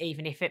heart,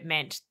 even if it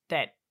meant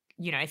that,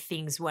 you know,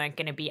 things weren't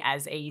going to be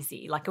as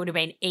easy. Like it would have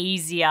been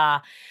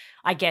easier,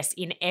 I guess,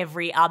 in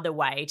every other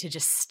way to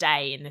just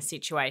stay in the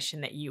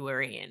situation that you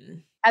were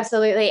in.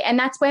 Absolutely. And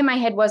that's where my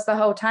head was the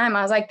whole time.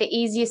 I was like, the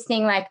easiest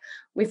thing, like,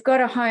 we've got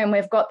a home,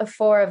 we've got the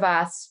 4 of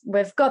us,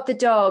 we've got the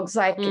dogs,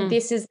 like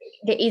this is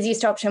the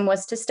easiest option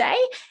was to stay.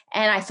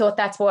 And I thought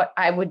that's what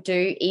I would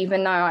do,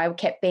 even though I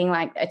kept being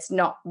like, it's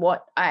not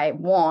what I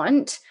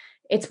want,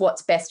 it's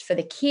what's best for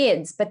the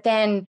kids. But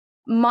then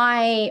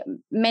my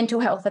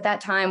mental health at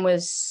that time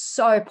was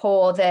so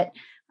poor that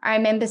I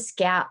remember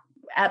Scout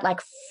at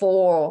like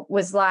 4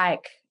 was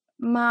like,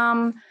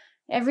 Mom,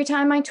 every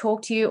time I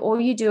talk to you, all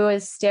you do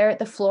is stare at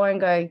the floor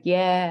and go,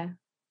 yeah.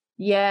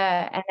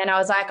 And then I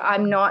was like,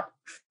 I'm not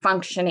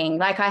functioning.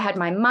 Like I had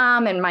my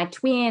mom and my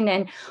twin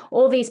and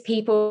all these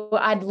people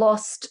I'd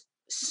lost.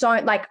 So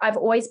like I've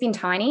always been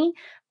tiny,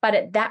 but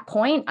at that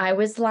point I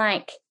was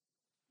like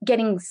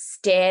getting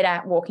stared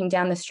at walking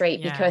down the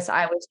street because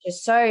I was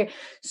just so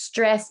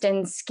stressed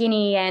and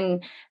skinny,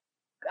 and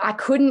I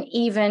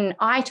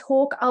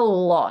talk a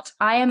lot.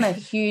 I am a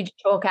huge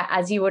talker,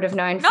 as you would have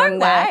known from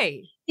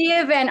the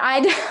event.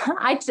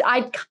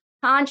 I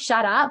can't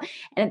shut up.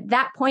 And at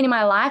that point in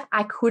my life,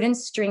 I couldn't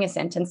string a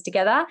sentence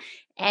together.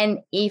 And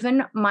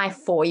even my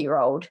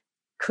 4-year-old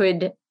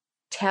could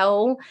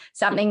tell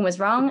something was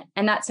wrong.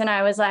 And that's when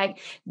I was like,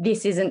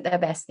 this isn't the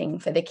best thing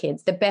for the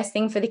kids. The best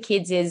thing for the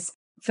kids is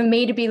for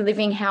me to be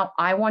living how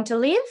I want to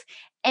live,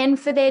 and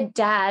for their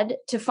dad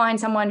to find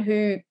someone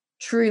who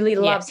truly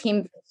loves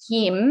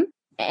him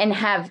and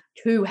have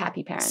 2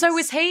 happy parents. So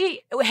was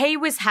he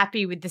was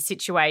happy with the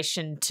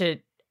situation to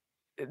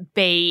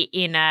be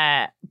in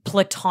a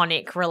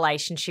platonic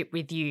relationship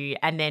with you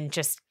and then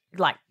just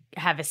like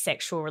have a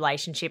sexual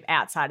relationship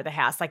outside of the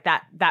house? Like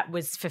that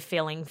was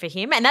fulfilling for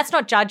him? And that's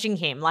not judging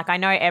him. Like I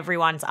know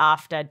everyone's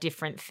after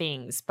different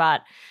things,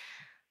 but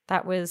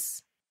that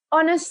was...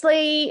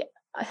 Honestly,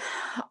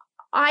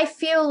 I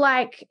feel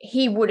like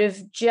he would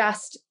have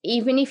just,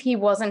 even if he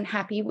wasn't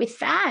happy with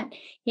that,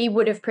 he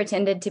would have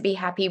pretended to be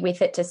happy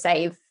with it to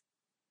save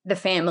the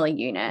family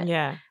unit.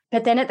 Yeah.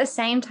 But then at the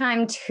same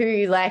time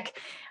too, like,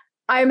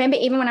 I remember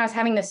even when I was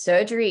having the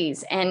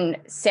surgeries and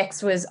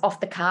sex was off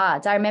the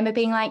cards, I remember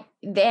being like,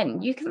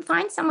 then you can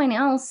find someone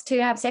else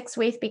to have sex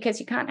with because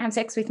you can't have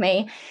sex with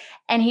me.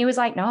 And he was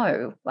like,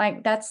 no,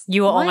 like that's.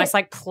 You were what? almost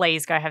like,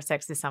 please go have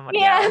sex with somebody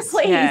Yeah, else.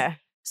 please. Yeah.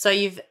 So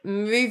you've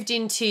moved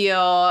into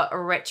your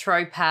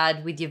retro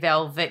pad with your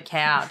velvet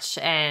couch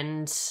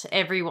and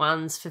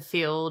everyone's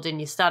fulfilled and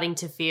you're starting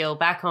to feel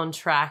back on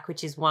track,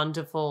 which is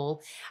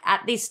wonderful.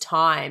 At this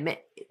time,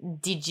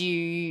 did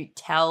you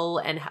tell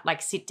and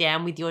like sit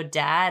down with your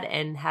dad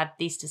and have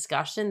this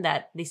discussion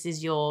that this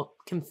is your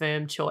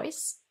confirmed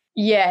choice?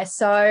 Yeah,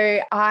 so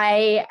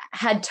I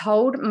had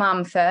told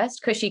Mum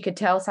first because she could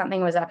tell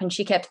something was up and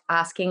she kept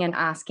asking and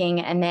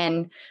asking, and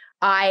then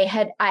I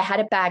had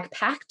a bag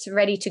packed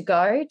ready to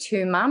go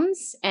to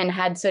Mum's and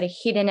had sort of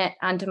hidden it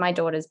under my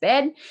daughter's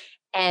bed,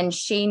 and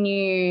she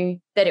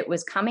knew that it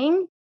was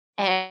coming,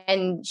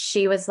 and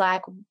she was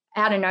like,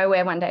 out of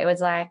nowhere one day, was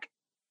like,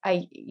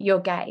 you're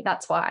gay,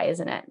 that's why,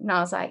 isn't it? And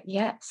I was like,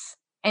 yes.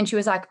 And she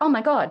was like, oh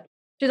my God.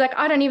 She was like,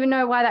 I don't even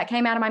know why that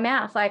came out of my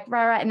mouth, like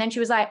right. And then she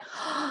was like,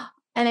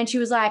 and then she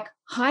was like,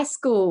 high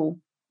school,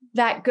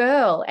 that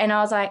girl. And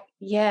I was like,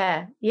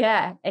 yeah.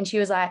 And she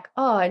was like,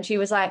 oh, and she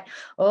was like,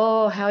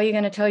 oh, how are you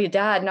going to tell your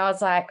dad? And I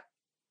was like,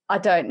 I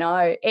don't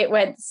know. It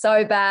went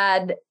so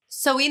bad.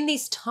 So in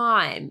this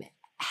time,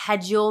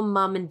 had your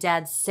mum and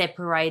dad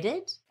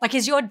separated? Like,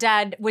 was your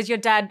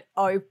dad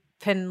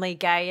openly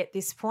gay at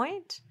this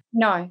point?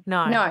 No.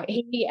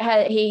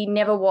 He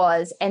never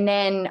was. And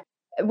then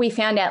we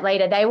found out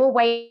later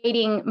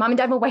Mum and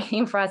dad were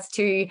waiting for us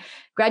to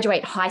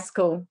graduate high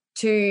school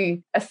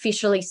to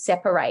officially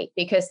separate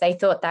because they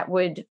thought that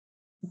would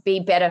be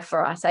better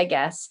for us, I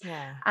guess.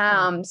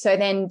 Yeah. So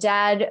then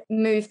dad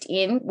moved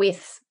in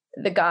with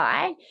the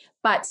guy,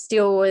 but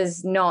still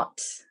was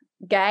not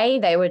gay.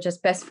 They were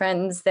just best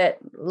friends that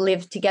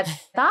lived together.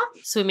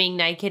 Swimming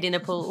naked in a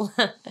pool.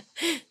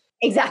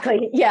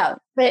 Exactly, yeah.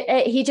 But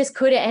he just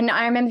couldn't. And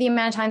I remember the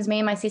amount of times me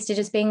and my sister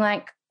just being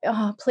like,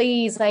 oh,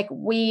 please, like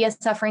we are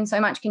suffering so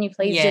much. Can you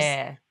please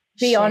just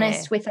be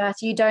honest with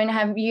us?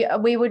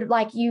 We would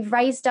like, you've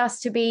raised us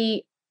to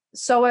be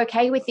so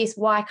okay with this.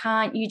 Why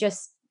can't you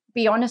just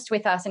be honest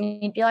with us? And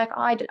he'd be like,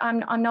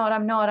 I'm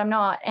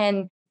not.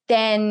 And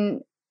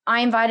then I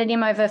invited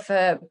him over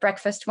for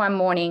breakfast one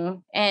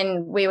morning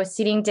and we were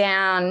sitting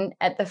down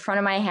at the front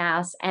of my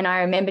house. And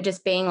I remember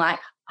just being like,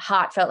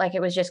 heart felt like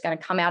it was just going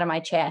to come out of my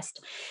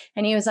chest.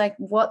 And he was like,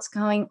 what's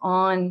going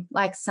on?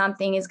 Like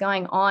something is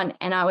going on.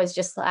 And I was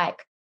just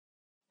like,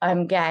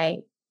 I'm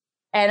gay.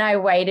 And I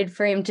waited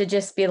for him to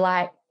just be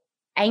like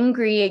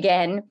angry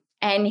again.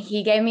 And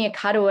he gave me a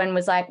cuddle and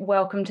was like,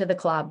 welcome to the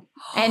club.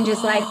 And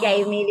just like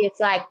gave me this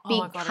like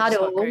big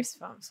cuddle. I've just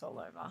got goosebumps all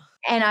over.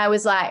 And I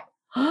was like,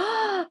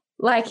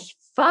 like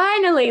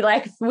finally,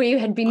 like we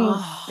had been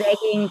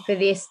begging for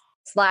this.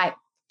 It's like,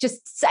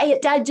 just say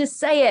it, Dad, just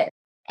say it.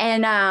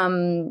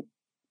 And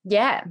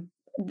yeah,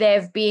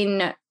 they've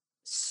been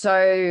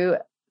so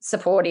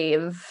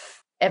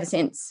supportive ever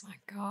since. Oh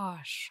my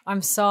gosh.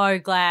 I'm so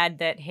glad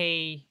that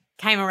he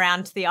came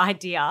around to the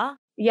idea.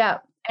 Yeah.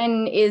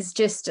 And is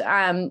just so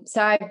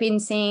I've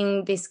been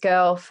seeing this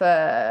girl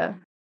for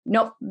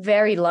not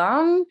very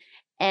long,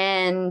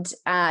 and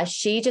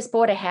she just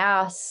bought a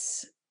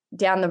house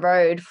down the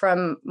road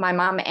from my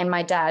mum and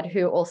my dad,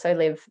 who also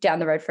live down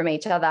the road from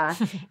each other.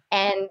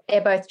 And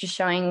they're both just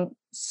showing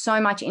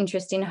so much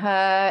interest in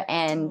her,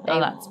 and they,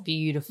 that's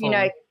beautiful.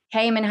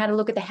 Came and had a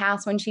look at the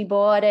house when she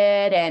bought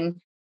it,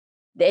 and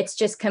it's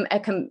just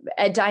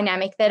a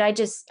dynamic that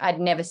I'd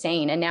never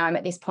seen. And now I'm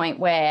at this point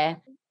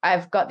where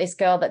I've got this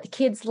girl that the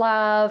kids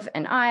love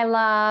and I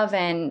love,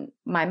 and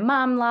my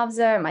mum loves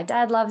her and my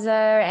dad loves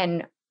her,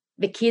 and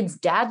the kids'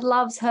 dad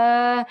loves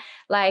her.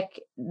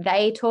 Like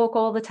they talk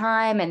all the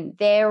time, and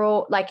they're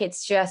all like,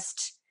 it's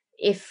just,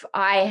 if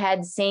I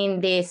had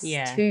seen this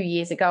 2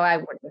 years ago, I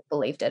wouldn't have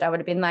believed it. I would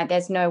have been like,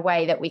 there's no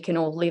way that we can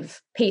all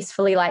live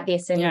peacefully like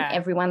this and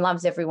everyone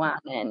loves everyone.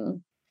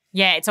 And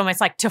yeah, it's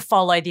almost like to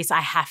follow this,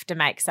 I have to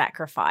make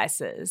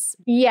sacrifices.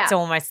 Yeah. It's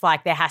almost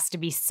like there has to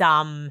be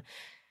some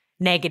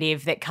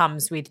negative that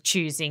comes with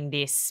choosing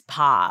this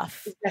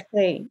path.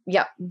 Exactly.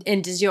 Yep.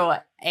 And does your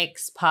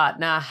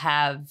ex-partner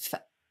have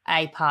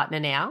a partner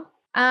now?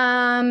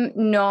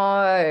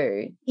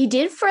 No. He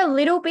did for a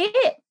little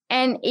bit.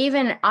 And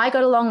even I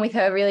got along with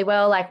her really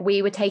well. Like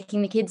we were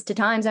taking the kids to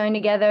Time Zone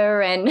together.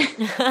 And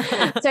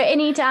so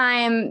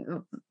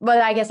anytime,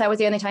 well, I guess that was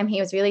the only time he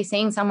was really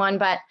seeing someone,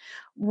 but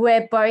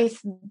we're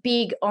both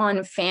big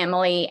on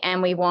family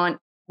and we want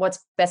what's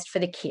best for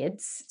the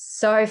kids.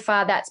 So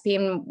far, that's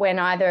been when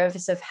either of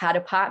us have had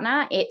a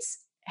partner. It's,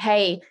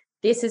 hey,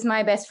 this is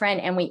my best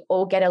friend and we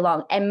all get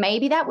along. And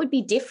maybe that would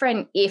be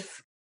different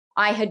if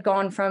I had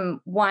gone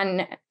from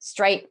one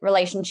straight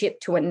relationship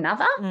to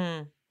another.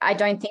 I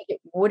don't think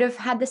it would have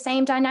had the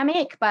same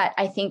dynamic, but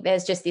I think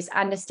there's just this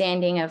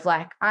understanding of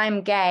like,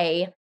 I'm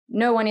gay,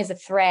 no one is a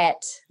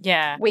threat.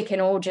 Yeah. We can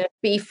all just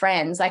be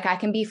friends. Like I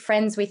can be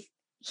friends with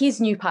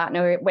his new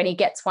partner when he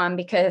gets one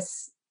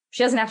because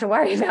she doesn't have to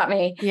worry about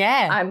me.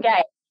 Yeah. I'm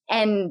gay.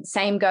 And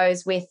same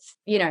goes with,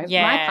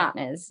 my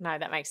partners. No,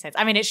 that makes sense.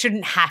 I mean, it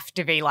shouldn't have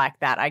to be like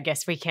that. I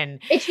guess we can,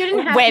 it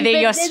shouldn't have whether to,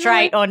 you're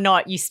straight or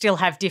not, you still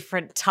have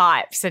different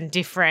types and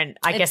different,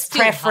 I guess,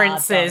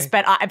 preferences.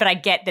 But I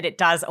get that it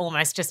does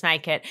almost just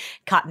make it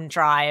cut and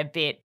dry a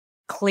bit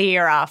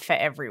clearer for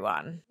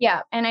everyone.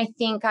 Yeah. And I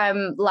think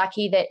I'm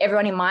lucky that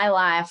everyone in my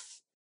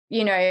life,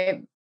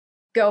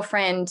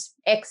 girlfriend,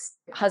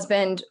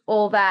 ex-husband,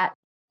 all that,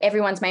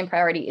 everyone's main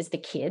priority is the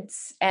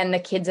kids, and the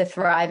kids are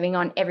thriving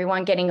on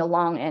everyone getting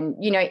along. And,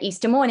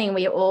 Easter morning,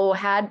 we all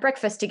had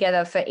breakfast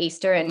together for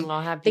Easter, and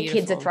the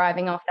kids are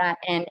thriving off that.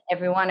 And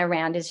everyone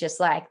around is just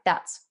like,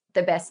 that's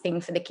the best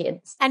thing for the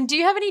kids. And do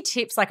you have any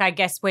tips, like, I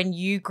guess when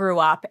you grew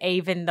up,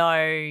 even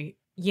though,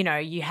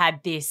 you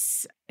had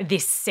this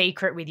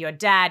secret with your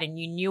dad and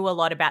you knew a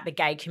lot about the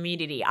gay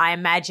community, I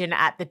imagine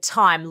at the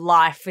time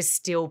life was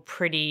still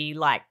pretty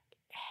like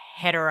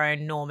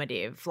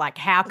heteronormative. Like,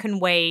 how can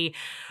we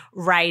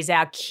raise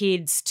our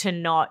kids to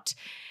not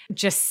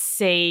just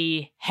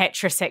see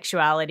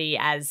heterosexuality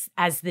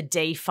as the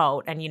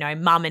default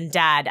and, mum and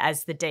dad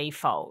as the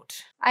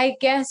default? I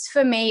guess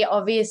for me,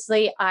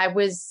 obviously, I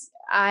was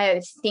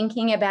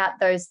thinking about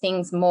those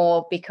things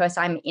more because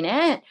I'm in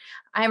it.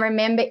 I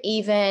remember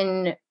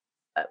even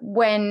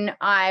when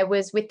I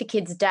was with the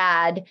kids'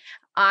 dad,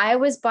 I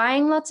was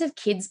buying lots of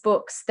kids'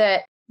 books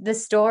that the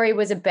story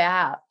was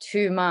about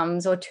two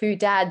mums or two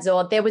dads,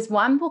 or there was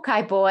one book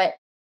I bought,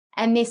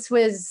 and this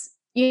was,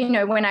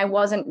 when I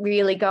wasn't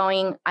really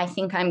going, I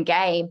think I'm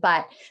gay,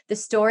 but the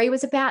story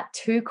was about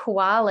two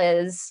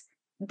koalas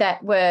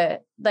that were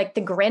like,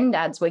 the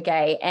granddads were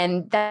gay,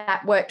 and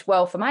that worked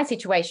well for my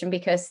situation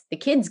because the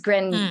kid's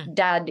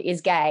granddad is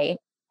gay.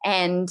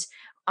 And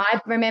I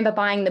remember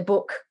buying the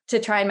book to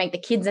try and make the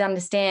kids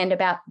understand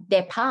about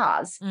their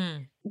pars.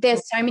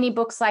 There's so many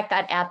books like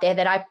that out there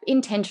that I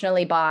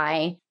intentionally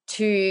buy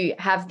to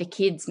have the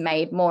kids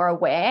made more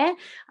aware.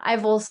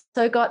 I've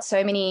also got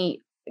so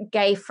many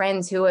gay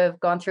friends who have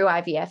gone through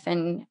IVF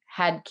and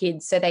had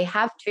kids, so they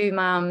have two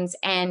mums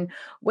and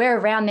we're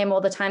around them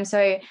all the time.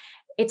 So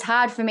it's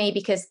hard for me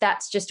because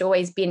that's just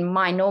always been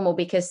my normal,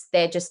 because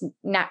they're just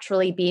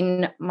naturally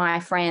been my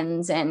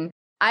friends. And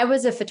I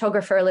was a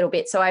photographer a little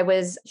bit, so I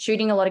was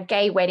shooting a lot of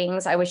gay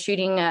weddings. I was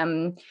shooting,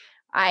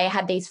 I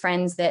had these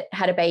friends that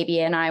had a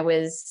baby and I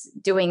was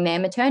doing their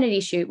maternity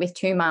shoot with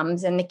two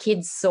mums, and the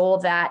kids saw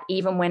that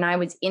even when I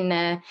was in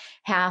the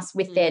house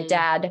with their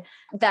dad.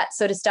 That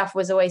sort of stuff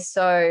was always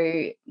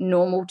so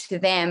normal to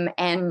them.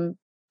 And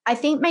I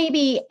think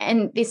maybe,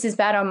 and this is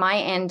bad on my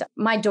end,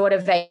 my daughter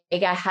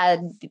Vega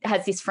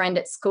has this friend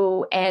at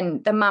school,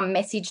 and the mum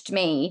messaged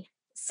me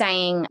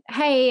saying,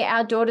 hey,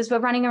 our daughters were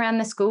running around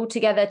the school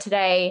together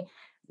today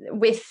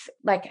with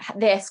like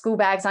their school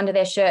bags under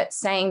their shirts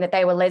saying that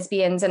they were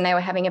lesbians and they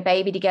were having a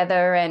baby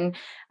together and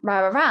rah,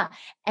 rah, rah.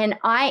 And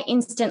I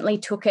instantly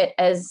took it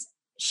as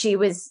she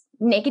was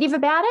negative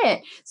about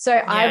it. So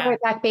I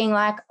wrote back being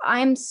like,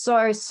 I'm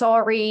so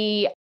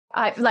sorry.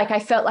 I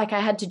felt like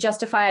I had to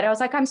justify it. I was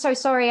like, I'm so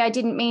sorry. I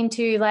didn't mean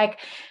to like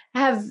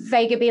have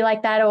Vega be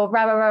like that or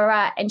rah, rah, rah,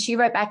 rah. And she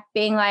wrote back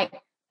being like,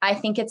 I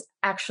think it's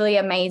actually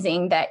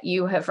amazing that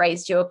you have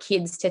raised your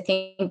kids to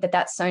think that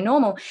that's so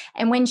normal.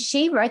 And when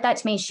she wrote that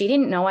to me, she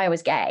didn't know I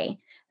was gay.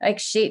 Like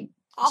she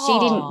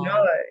didn't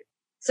know.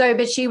 So,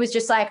 but she was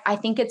just like, I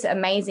think it's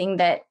amazing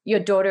that your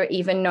daughter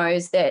even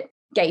knows that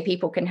gay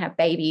people can have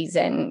babies,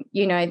 and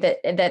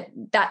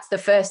that's the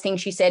first thing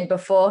she said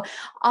before,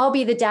 I'll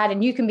be the dad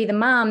and you can be the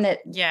mom.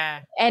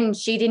 And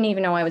she didn't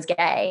even know I was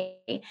gay.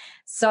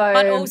 So,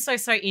 but also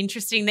so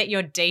interesting that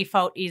your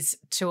default is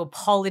to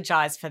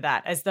apologize for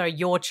that, as though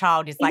your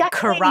child is like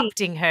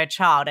corrupting her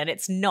child, and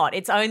it's not.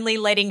 It's only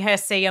letting her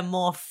see a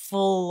more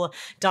full,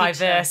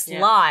 diverse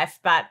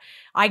life. But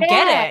I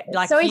get it.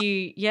 Like so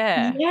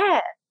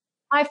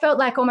I felt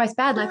like almost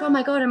bad, like, oh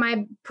my God, am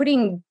I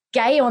putting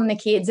gay on the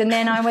kids? And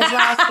then I was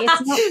like,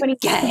 it's not putting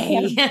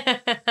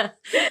gay.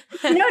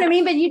 You know what I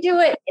mean? But you do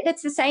it.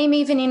 That's the same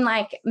even in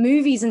like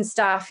movies and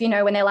stuff,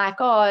 when they're like,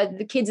 oh,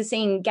 the kids are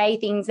seeing gay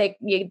things, the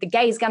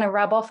gay's going to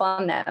rub off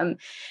on them.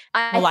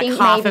 I think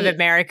half of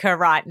America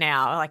right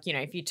now, like,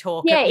 if you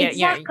talk,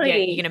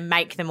 exactly. you're going to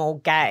make them all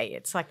gay.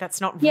 It's like,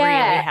 that's not really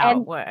how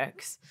it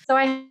works. So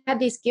I had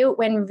this guilt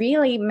when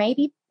really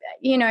maybe,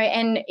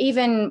 and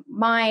even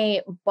my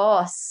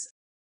boss,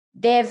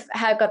 they've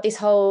got this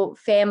whole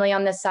family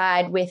on the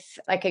side with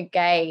like a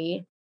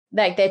gay,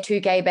 like their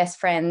two gay best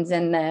friends,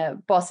 and the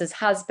boss's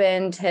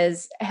husband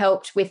has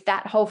helped with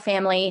that whole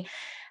family.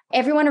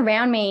 Everyone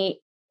around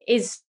me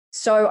is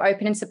so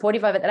open and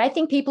supportive of it that I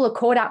think people are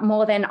caught up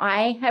more than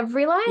I have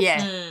realized.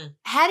 Yeah.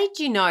 How did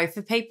you know,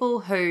 for people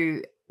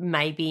who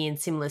may be in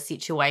similar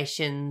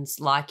situations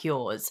like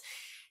yours,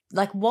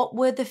 like what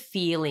were the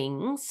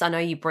feelings? I know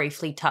you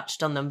briefly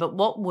touched on them, but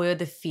what were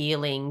the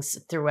feelings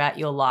throughout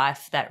your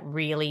life that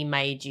really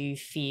made you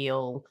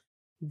feel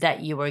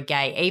that you were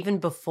gay, even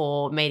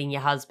before meeting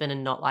your husband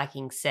and not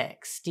liking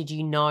sex? Did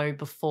you know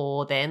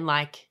before then?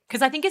 Like,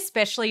 because I think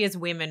especially as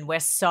women, we're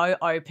so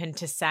open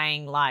to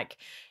saying like,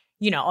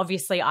 you know,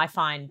 obviously I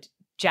find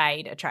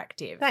Jade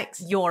attractive.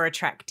 Thanks. You're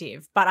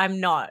attractive, but I'm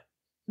not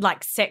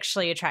like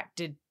sexually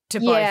attracted to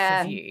both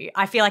of you.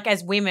 I feel like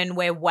as women,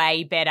 we're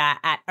way better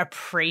at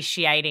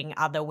appreciating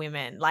other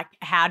women. Like,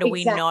 how do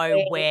we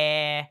know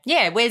where?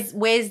 Yeah,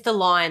 where's the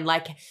line?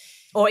 Like,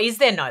 or is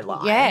there no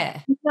line?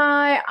 Yeah.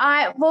 No,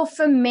 well,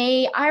 for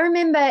me, I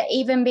remember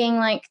even being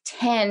like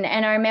 10,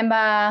 and I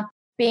remember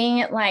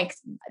being at like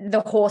the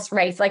horse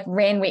race, like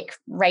Randwick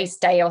race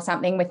day or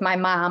something with my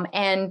mom.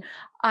 And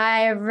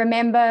I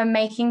remember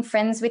making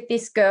friends with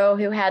this girl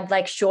who had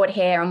like short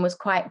hair and was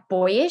quite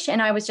boyish.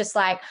 And I was just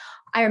like,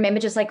 I remember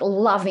just like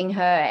loving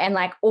her and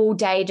like all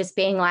day just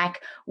being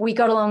like, we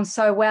got along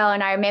so well.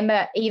 And I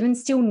remember even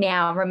still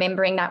now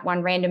remembering that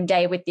one random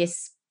day with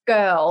this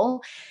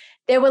girl,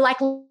 there were like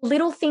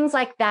little things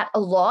like that a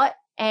lot.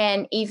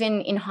 And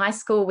even in high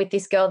school with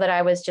this girl that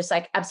I was just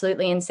like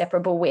absolutely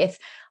inseparable with,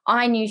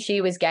 I knew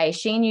she was gay.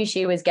 She knew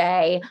she was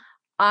gay.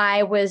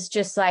 I was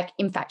just like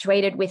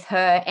infatuated with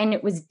her, and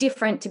it was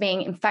different to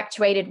being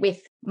infatuated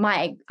with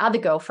my other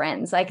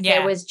girlfriends. Like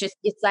there was just,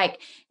 it's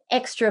like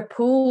extra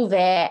pull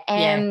there.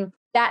 And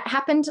that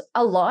happened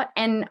a lot.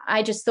 And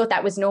I just thought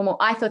that was normal.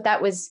 I thought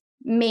that was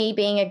me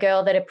being a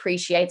girl that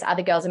appreciates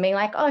other girls and being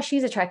like, oh,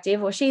 she's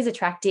attractive or she's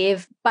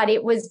attractive. But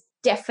it was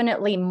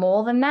definitely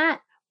more than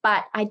that.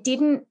 But I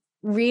didn't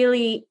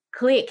really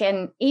click.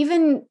 And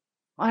even,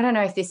 I don't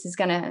know if this is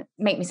going to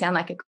make me sound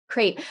like a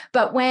creep,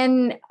 but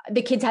when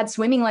the kids had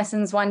swimming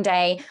lessons one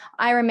day,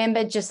 I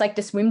remember just like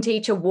the swim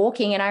teacher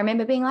walking, and I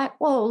remember being like,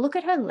 whoa, look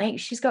at her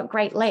legs. She's got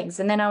great legs.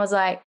 And then I was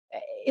like,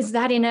 is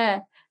that in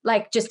a,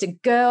 like just a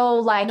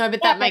girl? Like, no,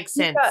 but that makes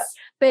sense.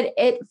 But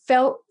it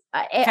felt,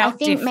 I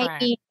think different.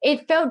 maybe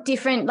it felt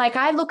different. Like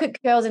I look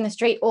at girls in the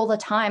street all the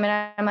time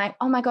and I'm like,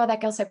 oh my God,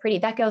 that girl's so pretty.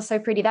 That girl's so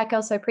pretty. That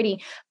girl's so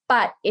pretty.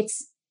 But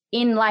it's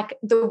in like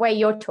the way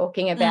you're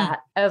talking about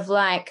of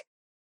like,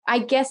 I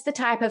guess the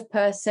type of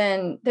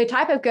person, the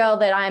type of girl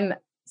that I'm,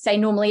 say,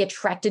 normally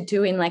attracted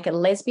to in like a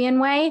lesbian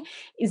way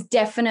is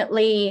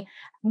definitely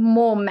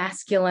more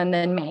masculine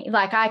than me.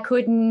 Like I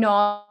could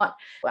not,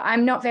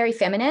 I'm not very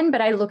feminine,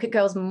 but I look at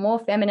girls more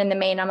feminine than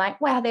me and I'm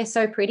like, wow, they're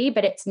so pretty,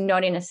 but it's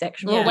not in a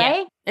sexual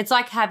way. It's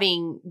like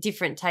having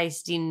different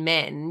taste in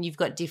men. You've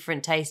got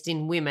different taste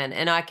in women,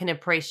 and I can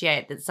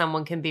appreciate that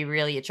someone can be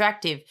really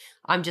attractive.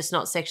 I'm just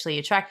not sexually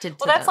attracted to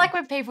them. Well, that's like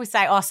when people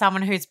say, oh,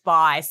 someone who's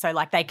bi, so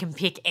like they can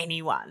pick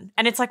anyone.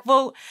 And it's like,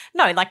 well,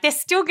 no, like they're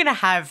still going to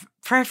have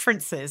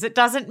preferences. It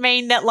doesn't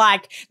mean that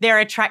like they're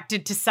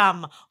attracted to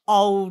some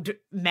old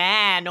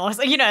man or,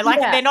 you know, like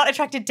they're not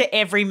attracted to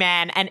every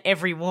man and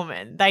every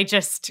woman. They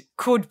just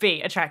could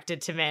be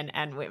attracted to men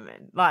and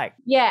women. Like,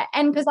 yeah.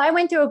 And because I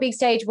went through a big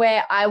stage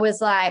where I was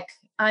like,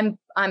 I'm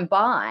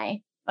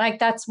bi. Like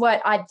that's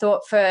what I'd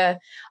thought for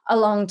a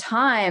long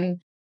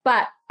time.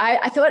 But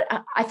I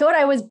thought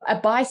I was a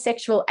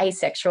bisexual,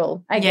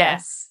 asexual, I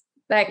guess.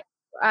 Like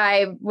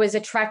I was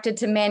attracted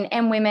to men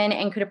and women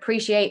and could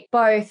appreciate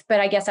both, but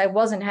I guess I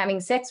wasn't having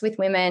sex with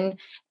women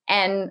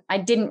and I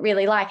didn't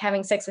really like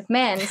having sex with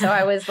men. So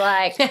I was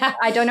like,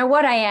 I don't know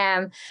what I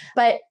am.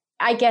 But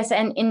I guess,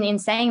 and in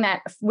saying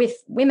that, with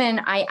women,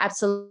 I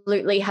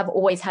absolutely have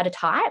always had a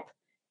type.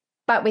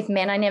 But with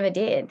men, I never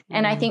did.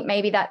 And I think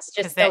maybe that's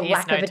just the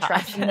lack of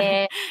attraction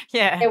there.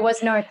 There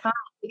was no type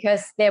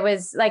because there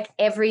was like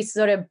every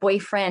sort of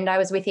boyfriend I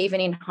was with, even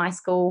in high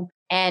school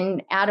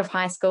and out of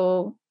high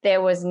school,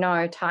 there was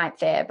no type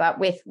there. But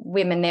with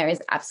women, there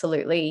is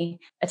absolutely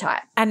a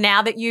type. And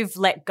now that you've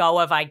let go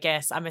of, I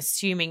guess, I'm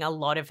assuming a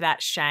lot of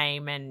that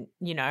shame and,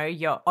 you know,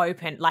 you're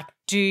open, like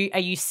are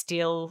you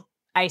still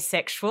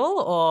asexual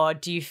or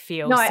do you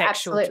feel sexual?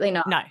 Absolutely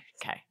not. No.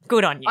 Okay.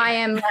 Good on you. I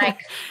am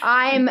like,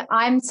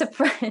 I'm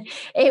surprised.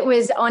 It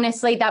was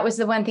honestly, that was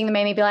the one thing that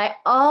made me be like,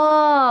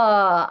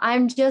 oh,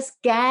 I'm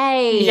just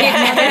gay.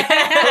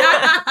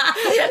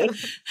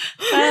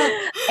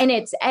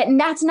 And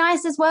that's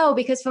nice as well,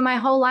 because for my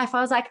whole life,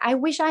 I was like, I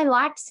wish I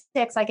liked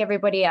sex like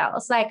everybody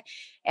else. Like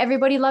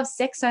everybody loves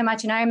sex so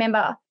much. And I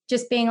remember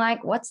just being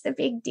like, what's the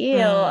big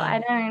deal?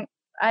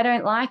 I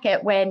don't like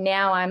it, where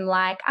now I'm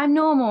like, I'm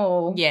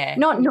normal. Yeah.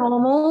 Not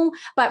normal,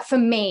 but for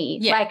me,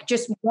 like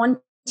just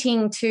wanting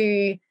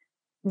to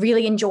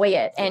really enjoy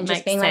it and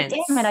just being like,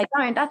 damn it, I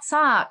don't. That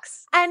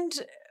sucks. And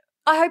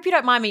I hope you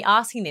don't mind me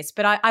asking this,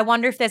 but I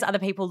wonder if there's other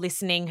people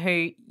listening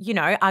who, you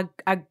know,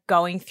 are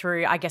going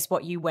through, I guess,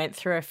 what you went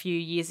through a few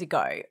years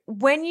ago.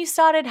 When you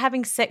started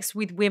having sex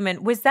with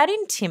women, was that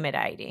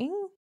intimidating?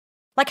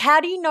 Like,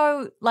 how do you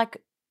know, like,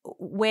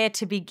 where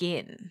to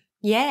begin?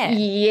 Yeah,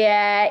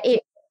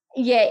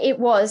 it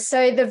was.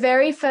 So the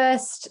very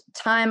first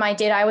time I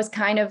did, I was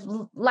kind of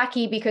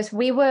lucky because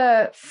we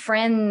were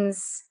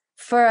friends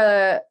for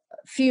a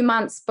few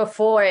months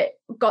before it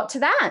got to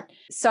that.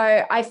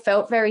 So I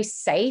felt very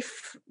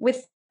safe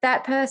with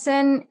that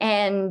person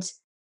and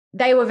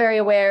they were very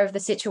aware of the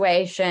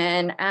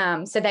situation.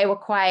 So they were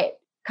quite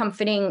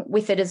comforting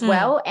with it as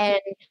well. And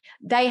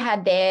they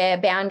had their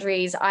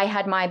boundaries. I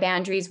had my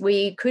boundaries.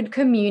 We could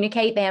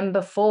communicate them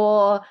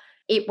before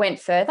it went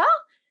further.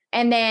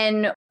 And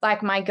then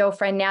like my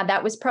girlfriend now,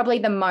 that was probably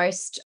the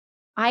most,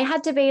 I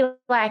had to be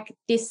like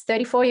this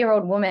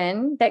 34-year-old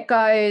woman that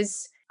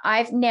goes,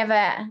 I've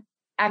never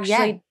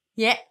actually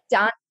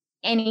done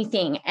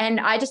anything. And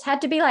I just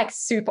had to be like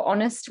super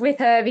honest with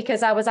her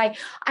because I was like,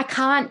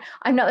 I'm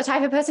not the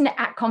type of person to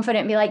act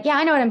confident and be like, yeah,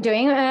 I know what I'm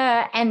doing.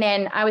 And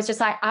then I was just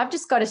like, I've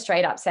just got to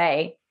straight up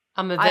say,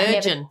 I'm a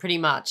virgin pretty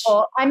much.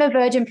 Or I'm a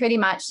virgin pretty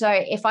much. So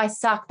if I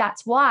suck,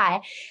 that's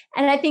why.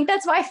 And I think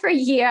that's why for a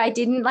year I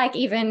didn't like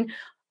even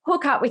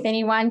hook up with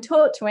anyone,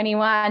 talk to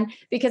anyone,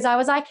 because I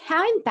was like,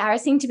 how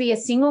embarrassing to be a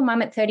single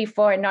mum at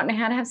 34 and not know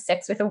how to have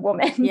sex with a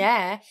woman.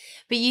 Yeah.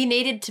 But you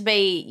needed to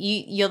be,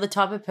 you're the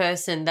type of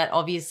person that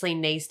obviously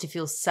needs to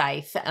feel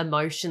safe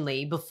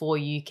emotionally before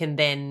you can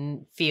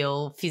then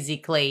feel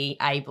physically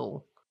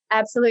able.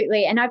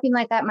 Absolutely. And I've been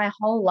like that my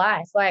whole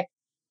life. Like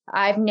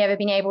I've never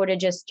been able to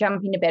just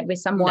jump into bed with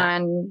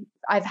someone. No.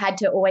 I've had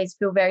to always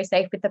feel very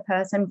safe with the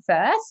person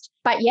first.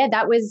 But yeah,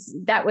 that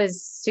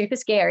was super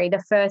scary.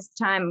 The first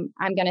time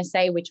I'm going to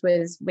say, which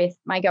was with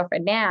my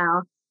girlfriend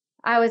now,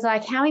 I was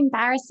like, how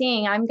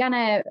embarrassing. I'm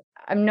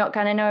not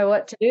going to know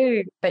what to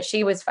do. But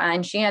she was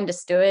fine. She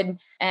understood.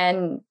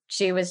 And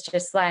she was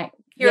just like,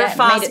 you're a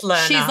fast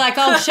learner. She's like,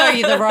 I'll show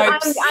you the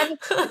ropes.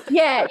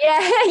 Yeah.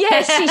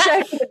 She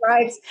showed me the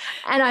ropes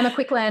and I'm a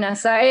quick learner.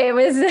 So it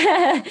was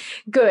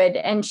good.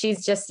 And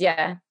she's just,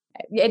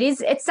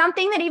 it's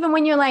something that even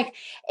when you're like,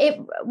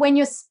 when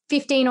you're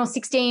 15 or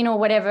 16 or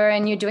whatever,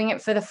 and you're doing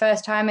it for the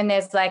first time and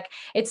there's like,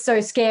 it's so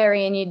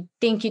scary and you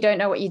think you don't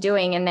know what you're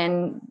doing. And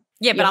then.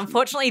 Yeah, but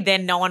unfortunately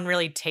then no one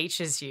really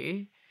teaches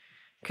you.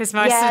 Because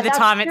most of the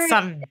time it's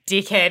some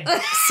dickhead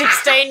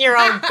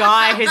 16-year-old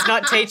guy who's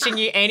not teaching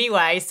you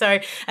anyway. So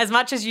as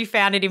much as you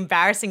found it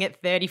embarrassing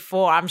at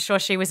 34, I'm sure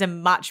she was a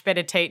much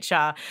better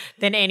teacher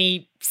than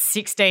any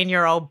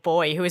 16-year-old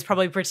boy who was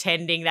probably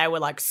pretending they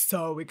were like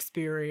so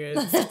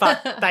experienced,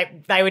 but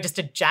they were just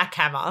a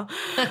jackhammer.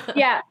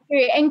 Yeah,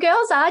 and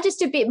girls are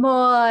just a bit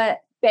more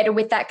better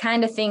with that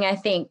kind of thing, I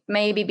think,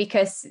 maybe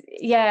because,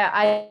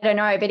 I don't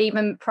know, but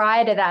even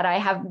prior to that, I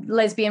have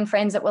lesbian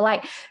friends that were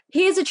like,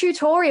 here's a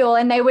tutorial,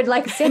 and they would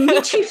like send me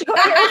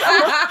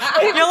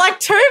tutorials. You're like,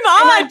 too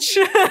much.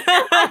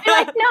 I'd be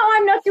like, no,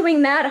 I'm not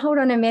doing that. Hold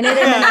on a minute.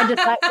 And then I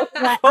just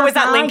like, what was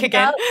that link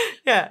again?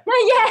 Yeah.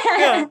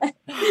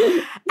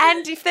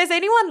 And if there's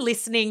anyone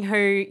listening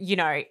who, you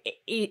know,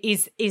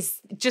 is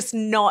just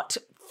not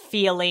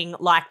feeling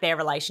like their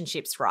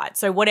relationship's right.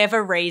 So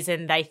whatever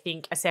reason they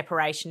think a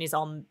separation is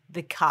on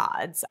the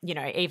cards, you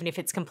know, even if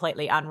it's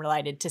completely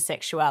unrelated to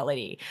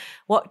sexuality,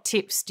 what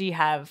tips do you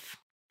have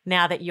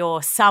now that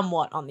you're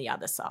somewhat on the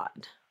other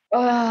side?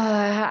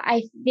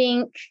 I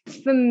think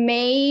for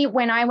me,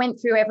 when I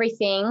went through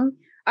everything,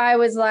 I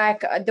was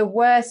like, the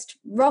worst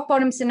rock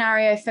bottom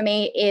scenario for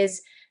me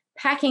is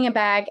packing a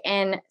bag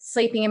and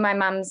sleeping in my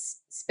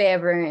mum's spare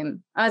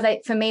room. I was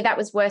like, for me, that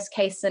was worst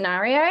case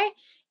scenario.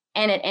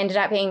 And it ended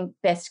up being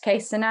best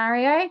case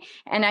scenario.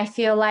 And I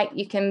feel like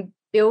you can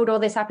build all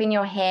this up in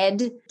your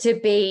head to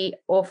be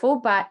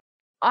awful. But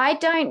I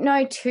don't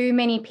know too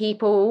many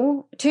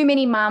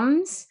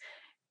mums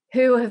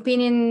who have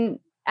been in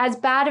as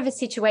bad of a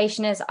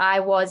situation as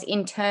I was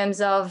in terms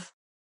of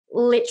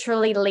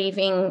literally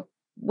leaving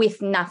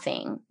with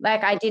nothing.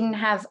 Like I didn't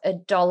have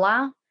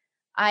 $1.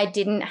 I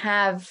didn't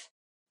have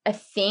a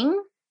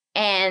thing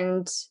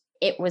and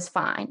it was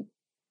fine.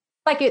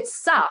 Like it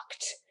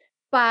sucked,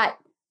 but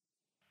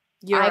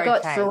I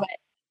got through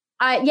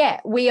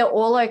it. We are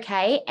all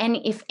okay. And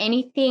if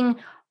anything,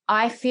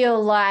 I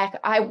feel like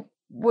I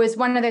was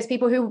one of those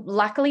people who,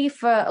 luckily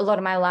for a lot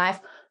of my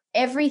life,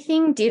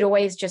 everything did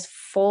always just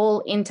fall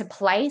into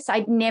place.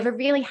 I'd never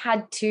really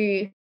had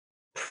to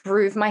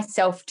prove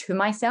myself to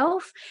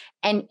myself.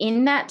 And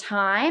in that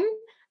time,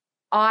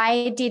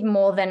 I did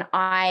more than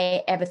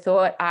I ever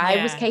thought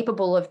I was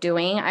capable of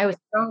doing. I was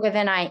stronger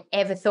than I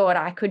ever thought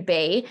I could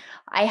be.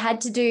 I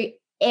had to do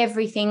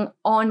everything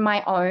on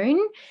my own.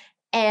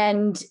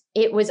 And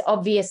it was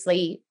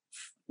obviously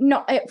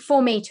not for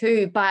me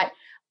too, but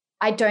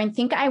I don't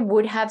think I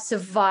would have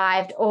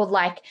survived or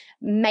like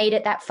made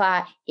it that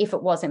far if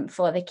it wasn't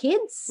for the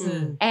kids.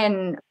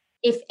 And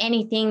if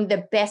anything,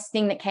 the best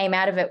thing that came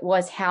out of it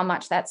was how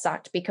much that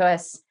sucked,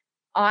 because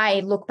I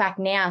look back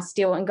now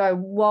still and go,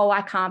 whoa,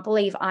 I can't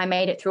believe I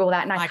made it through all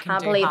that. And I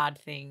can't believe hard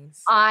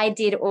things. I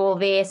did all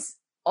this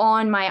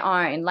on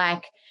my own.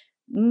 Like,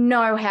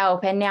 no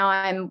help, and now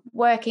I'm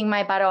working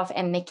my butt off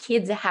and the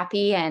kids are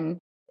happy. And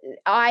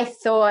I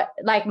thought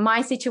like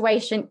my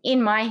situation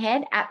in my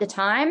head at the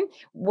time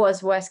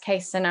was worst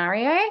case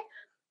scenario,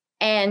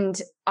 and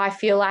I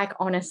feel like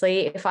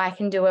honestly if I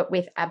can do it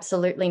with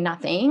absolutely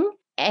nothing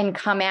and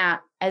come out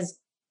as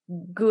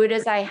good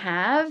as I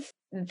have,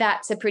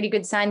 that's a pretty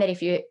good sign that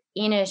if you're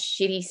in a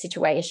shitty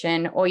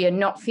situation or you're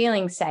not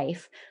feeling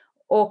safe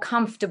or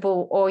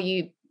comfortable, or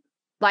you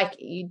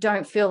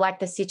don't feel like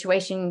the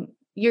situation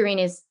you're in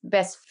is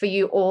best for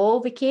you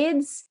or the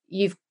kids,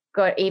 you've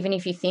God, even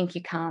if you think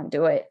you can't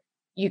do it,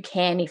 you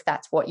can if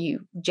that's what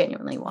you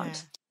genuinely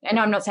want. Yeah. And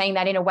I'm not saying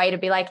that in a way to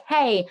be like,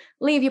 hey,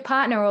 leave your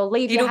partner or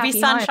leave your happy home.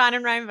 It'll be sunshine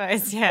and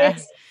rainbows, yeah.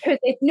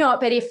 It's not,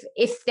 but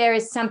if there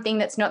is something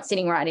that's not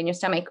sitting right in your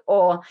stomach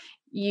or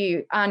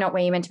you are not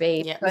where you're meant to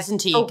be. Listen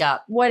to your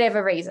gut.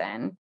 Whatever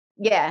reason.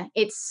 Yeah,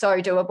 it's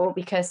so doable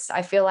because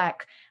I feel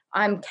like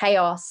I'm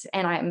chaos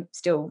and I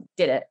still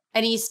did it.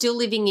 And are you still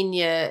living in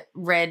your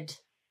red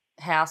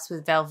house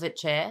with velvet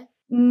chair?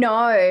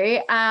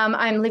 No,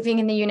 I'm living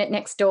in the unit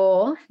next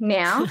door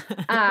now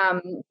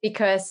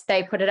because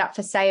they put it up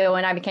for sale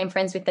and I became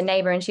friends with the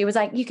neighbour and she was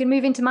like, you can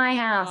move into my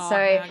house.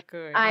 So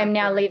I'm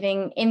now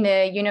living in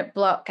the unit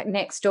block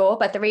next door.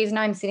 But the reason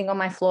I'm sitting on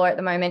my floor at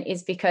the moment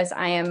is because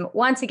I am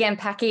once again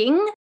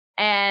packing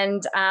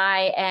and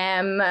I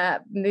am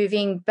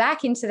moving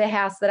back into the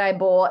house that I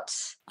bought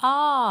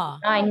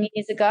 9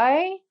 years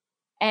ago.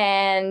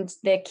 And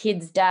the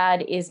kid's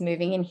dad is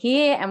moving in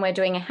here and we're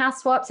doing a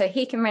house swap so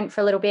he can rent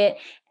for a little bit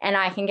and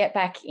I can get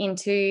back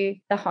into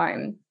the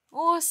home.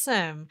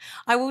 Awesome.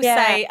 I will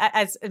say,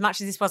 as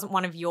much as this wasn't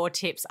one of your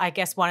tips, I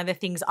guess one of the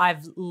things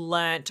I've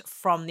learnt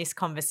from this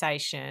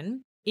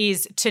conversation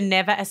is to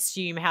never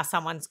assume how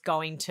someone's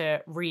going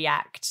to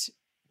react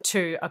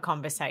to a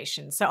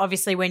conversation. So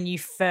obviously when you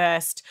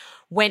first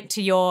went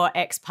to your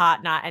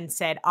ex-partner and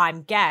said,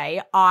 I'm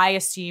gay, I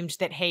assumed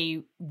that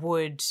he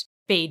would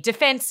be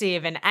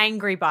defensive and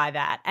angry by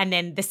that. And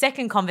then the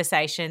second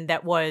conversation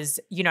that was,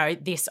 you know,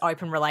 this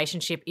open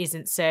relationship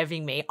isn't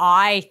serving me,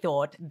 I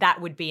thought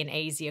that would be an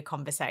easier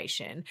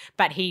conversation,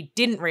 but he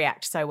didn't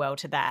react so well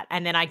to that.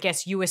 And then I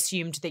guess you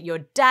assumed that your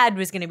dad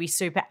was going to be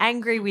super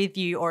angry with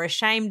you or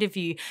ashamed of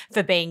you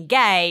for being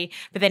gay,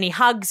 but then he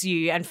hugs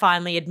you and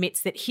finally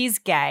admits that he's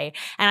gay.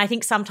 And I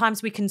think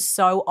sometimes we can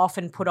so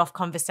often put off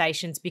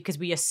conversations because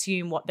we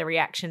assume what the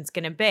reaction's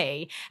going to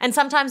be. And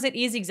sometimes it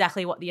is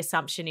exactly what the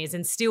assumption is,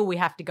 and still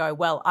we have to go,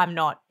 well, I'm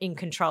not in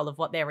control of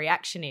what their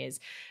reaction is.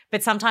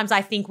 But sometimes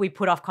I think we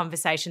put off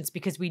conversations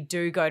because we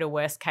do go to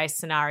worst case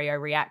scenario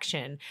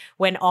reaction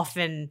when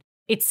often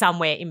it's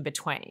somewhere in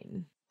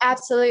between.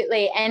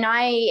 Absolutely. And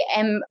I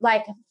am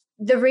like,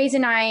 the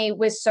reason I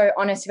was so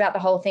honest about the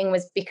whole thing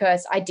was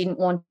because I didn't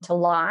want to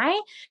lie,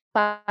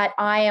 but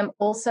I am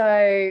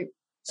also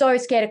so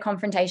scared of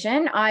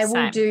confrontation. I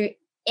will do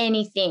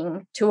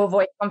anything to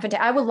avoid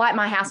confrontation. I will light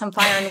my house on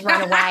fire and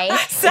run away.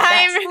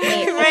 Same.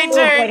 Me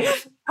too.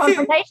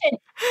 Confrontation.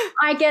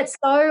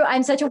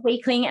 I'm such a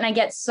weakling and I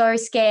get so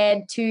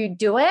scared to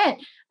do it.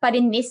 But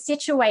in this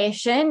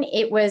situation,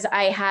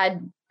 I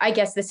had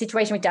the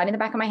situation with Dad in the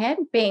back of my head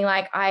being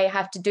like, I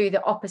have to do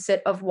the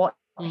opposite of what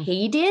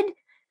he did.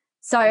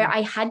 So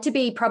I had to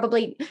be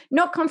probably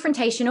not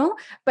confrontational,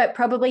 but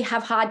probably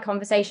have hard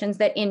conversations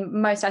that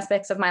in most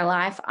aspects of my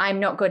life, I'm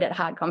not good at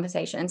hard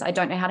conversations. I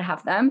don't know how to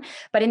have them.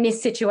 But in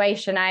this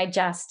situation,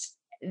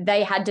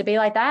 they had to be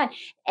like that.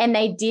 And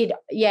they did,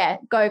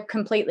 go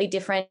completely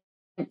different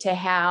to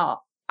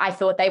how I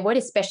thought they would,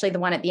 especially the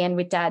one at the end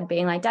with Dad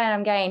being like, Dad,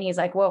 I'm gay. And he's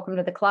like, welcome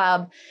to the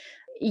club.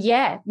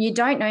 Yeah, you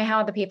don't know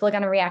how other people are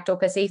going to react or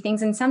perceive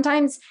things. And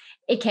sometimes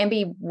it can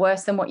be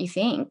worse than what you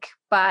think.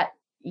 But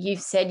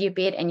you've said your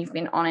bit and you've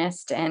been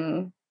honest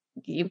and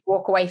you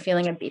walk away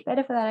feeling a bit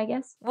better for that, I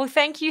guess. Well,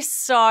 thank you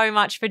so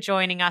much for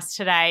joining us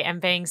today and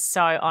being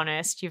so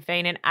honest. You've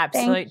been an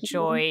absolute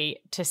joy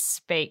to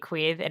speak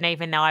with. And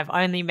even though I've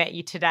only met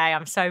you today,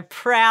 I'm so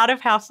proud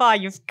of how far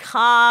you've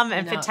come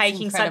and for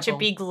taking such a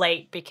big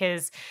leap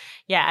because,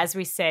 as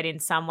we said, in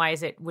some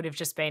ways it would have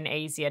just been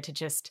easier to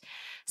just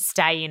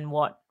stay in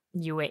what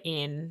you were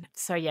in.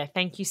 So,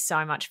 thank you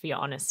so much for your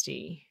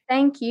honesty.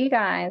 Thank you,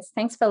 guys.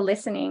 Thanks for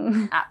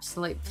listening.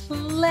 Absolute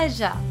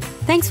pleasure.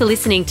 Thanks for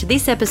listening to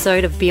this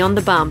episode of Beyond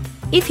the Bump.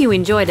 If you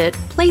enjoyed it,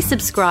 please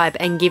subscribe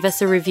and give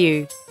us a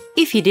review.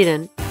 If you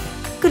didn't,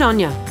 good on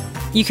ya.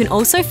 You can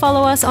also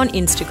follow us on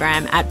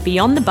Instagram at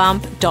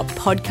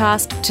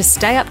beyondthebump.podcast to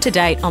stay up to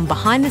date on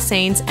behind the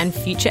scenes and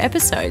future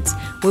episodes.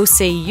 We'll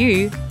see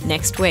you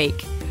next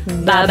week.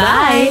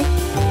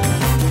 Bye-bye.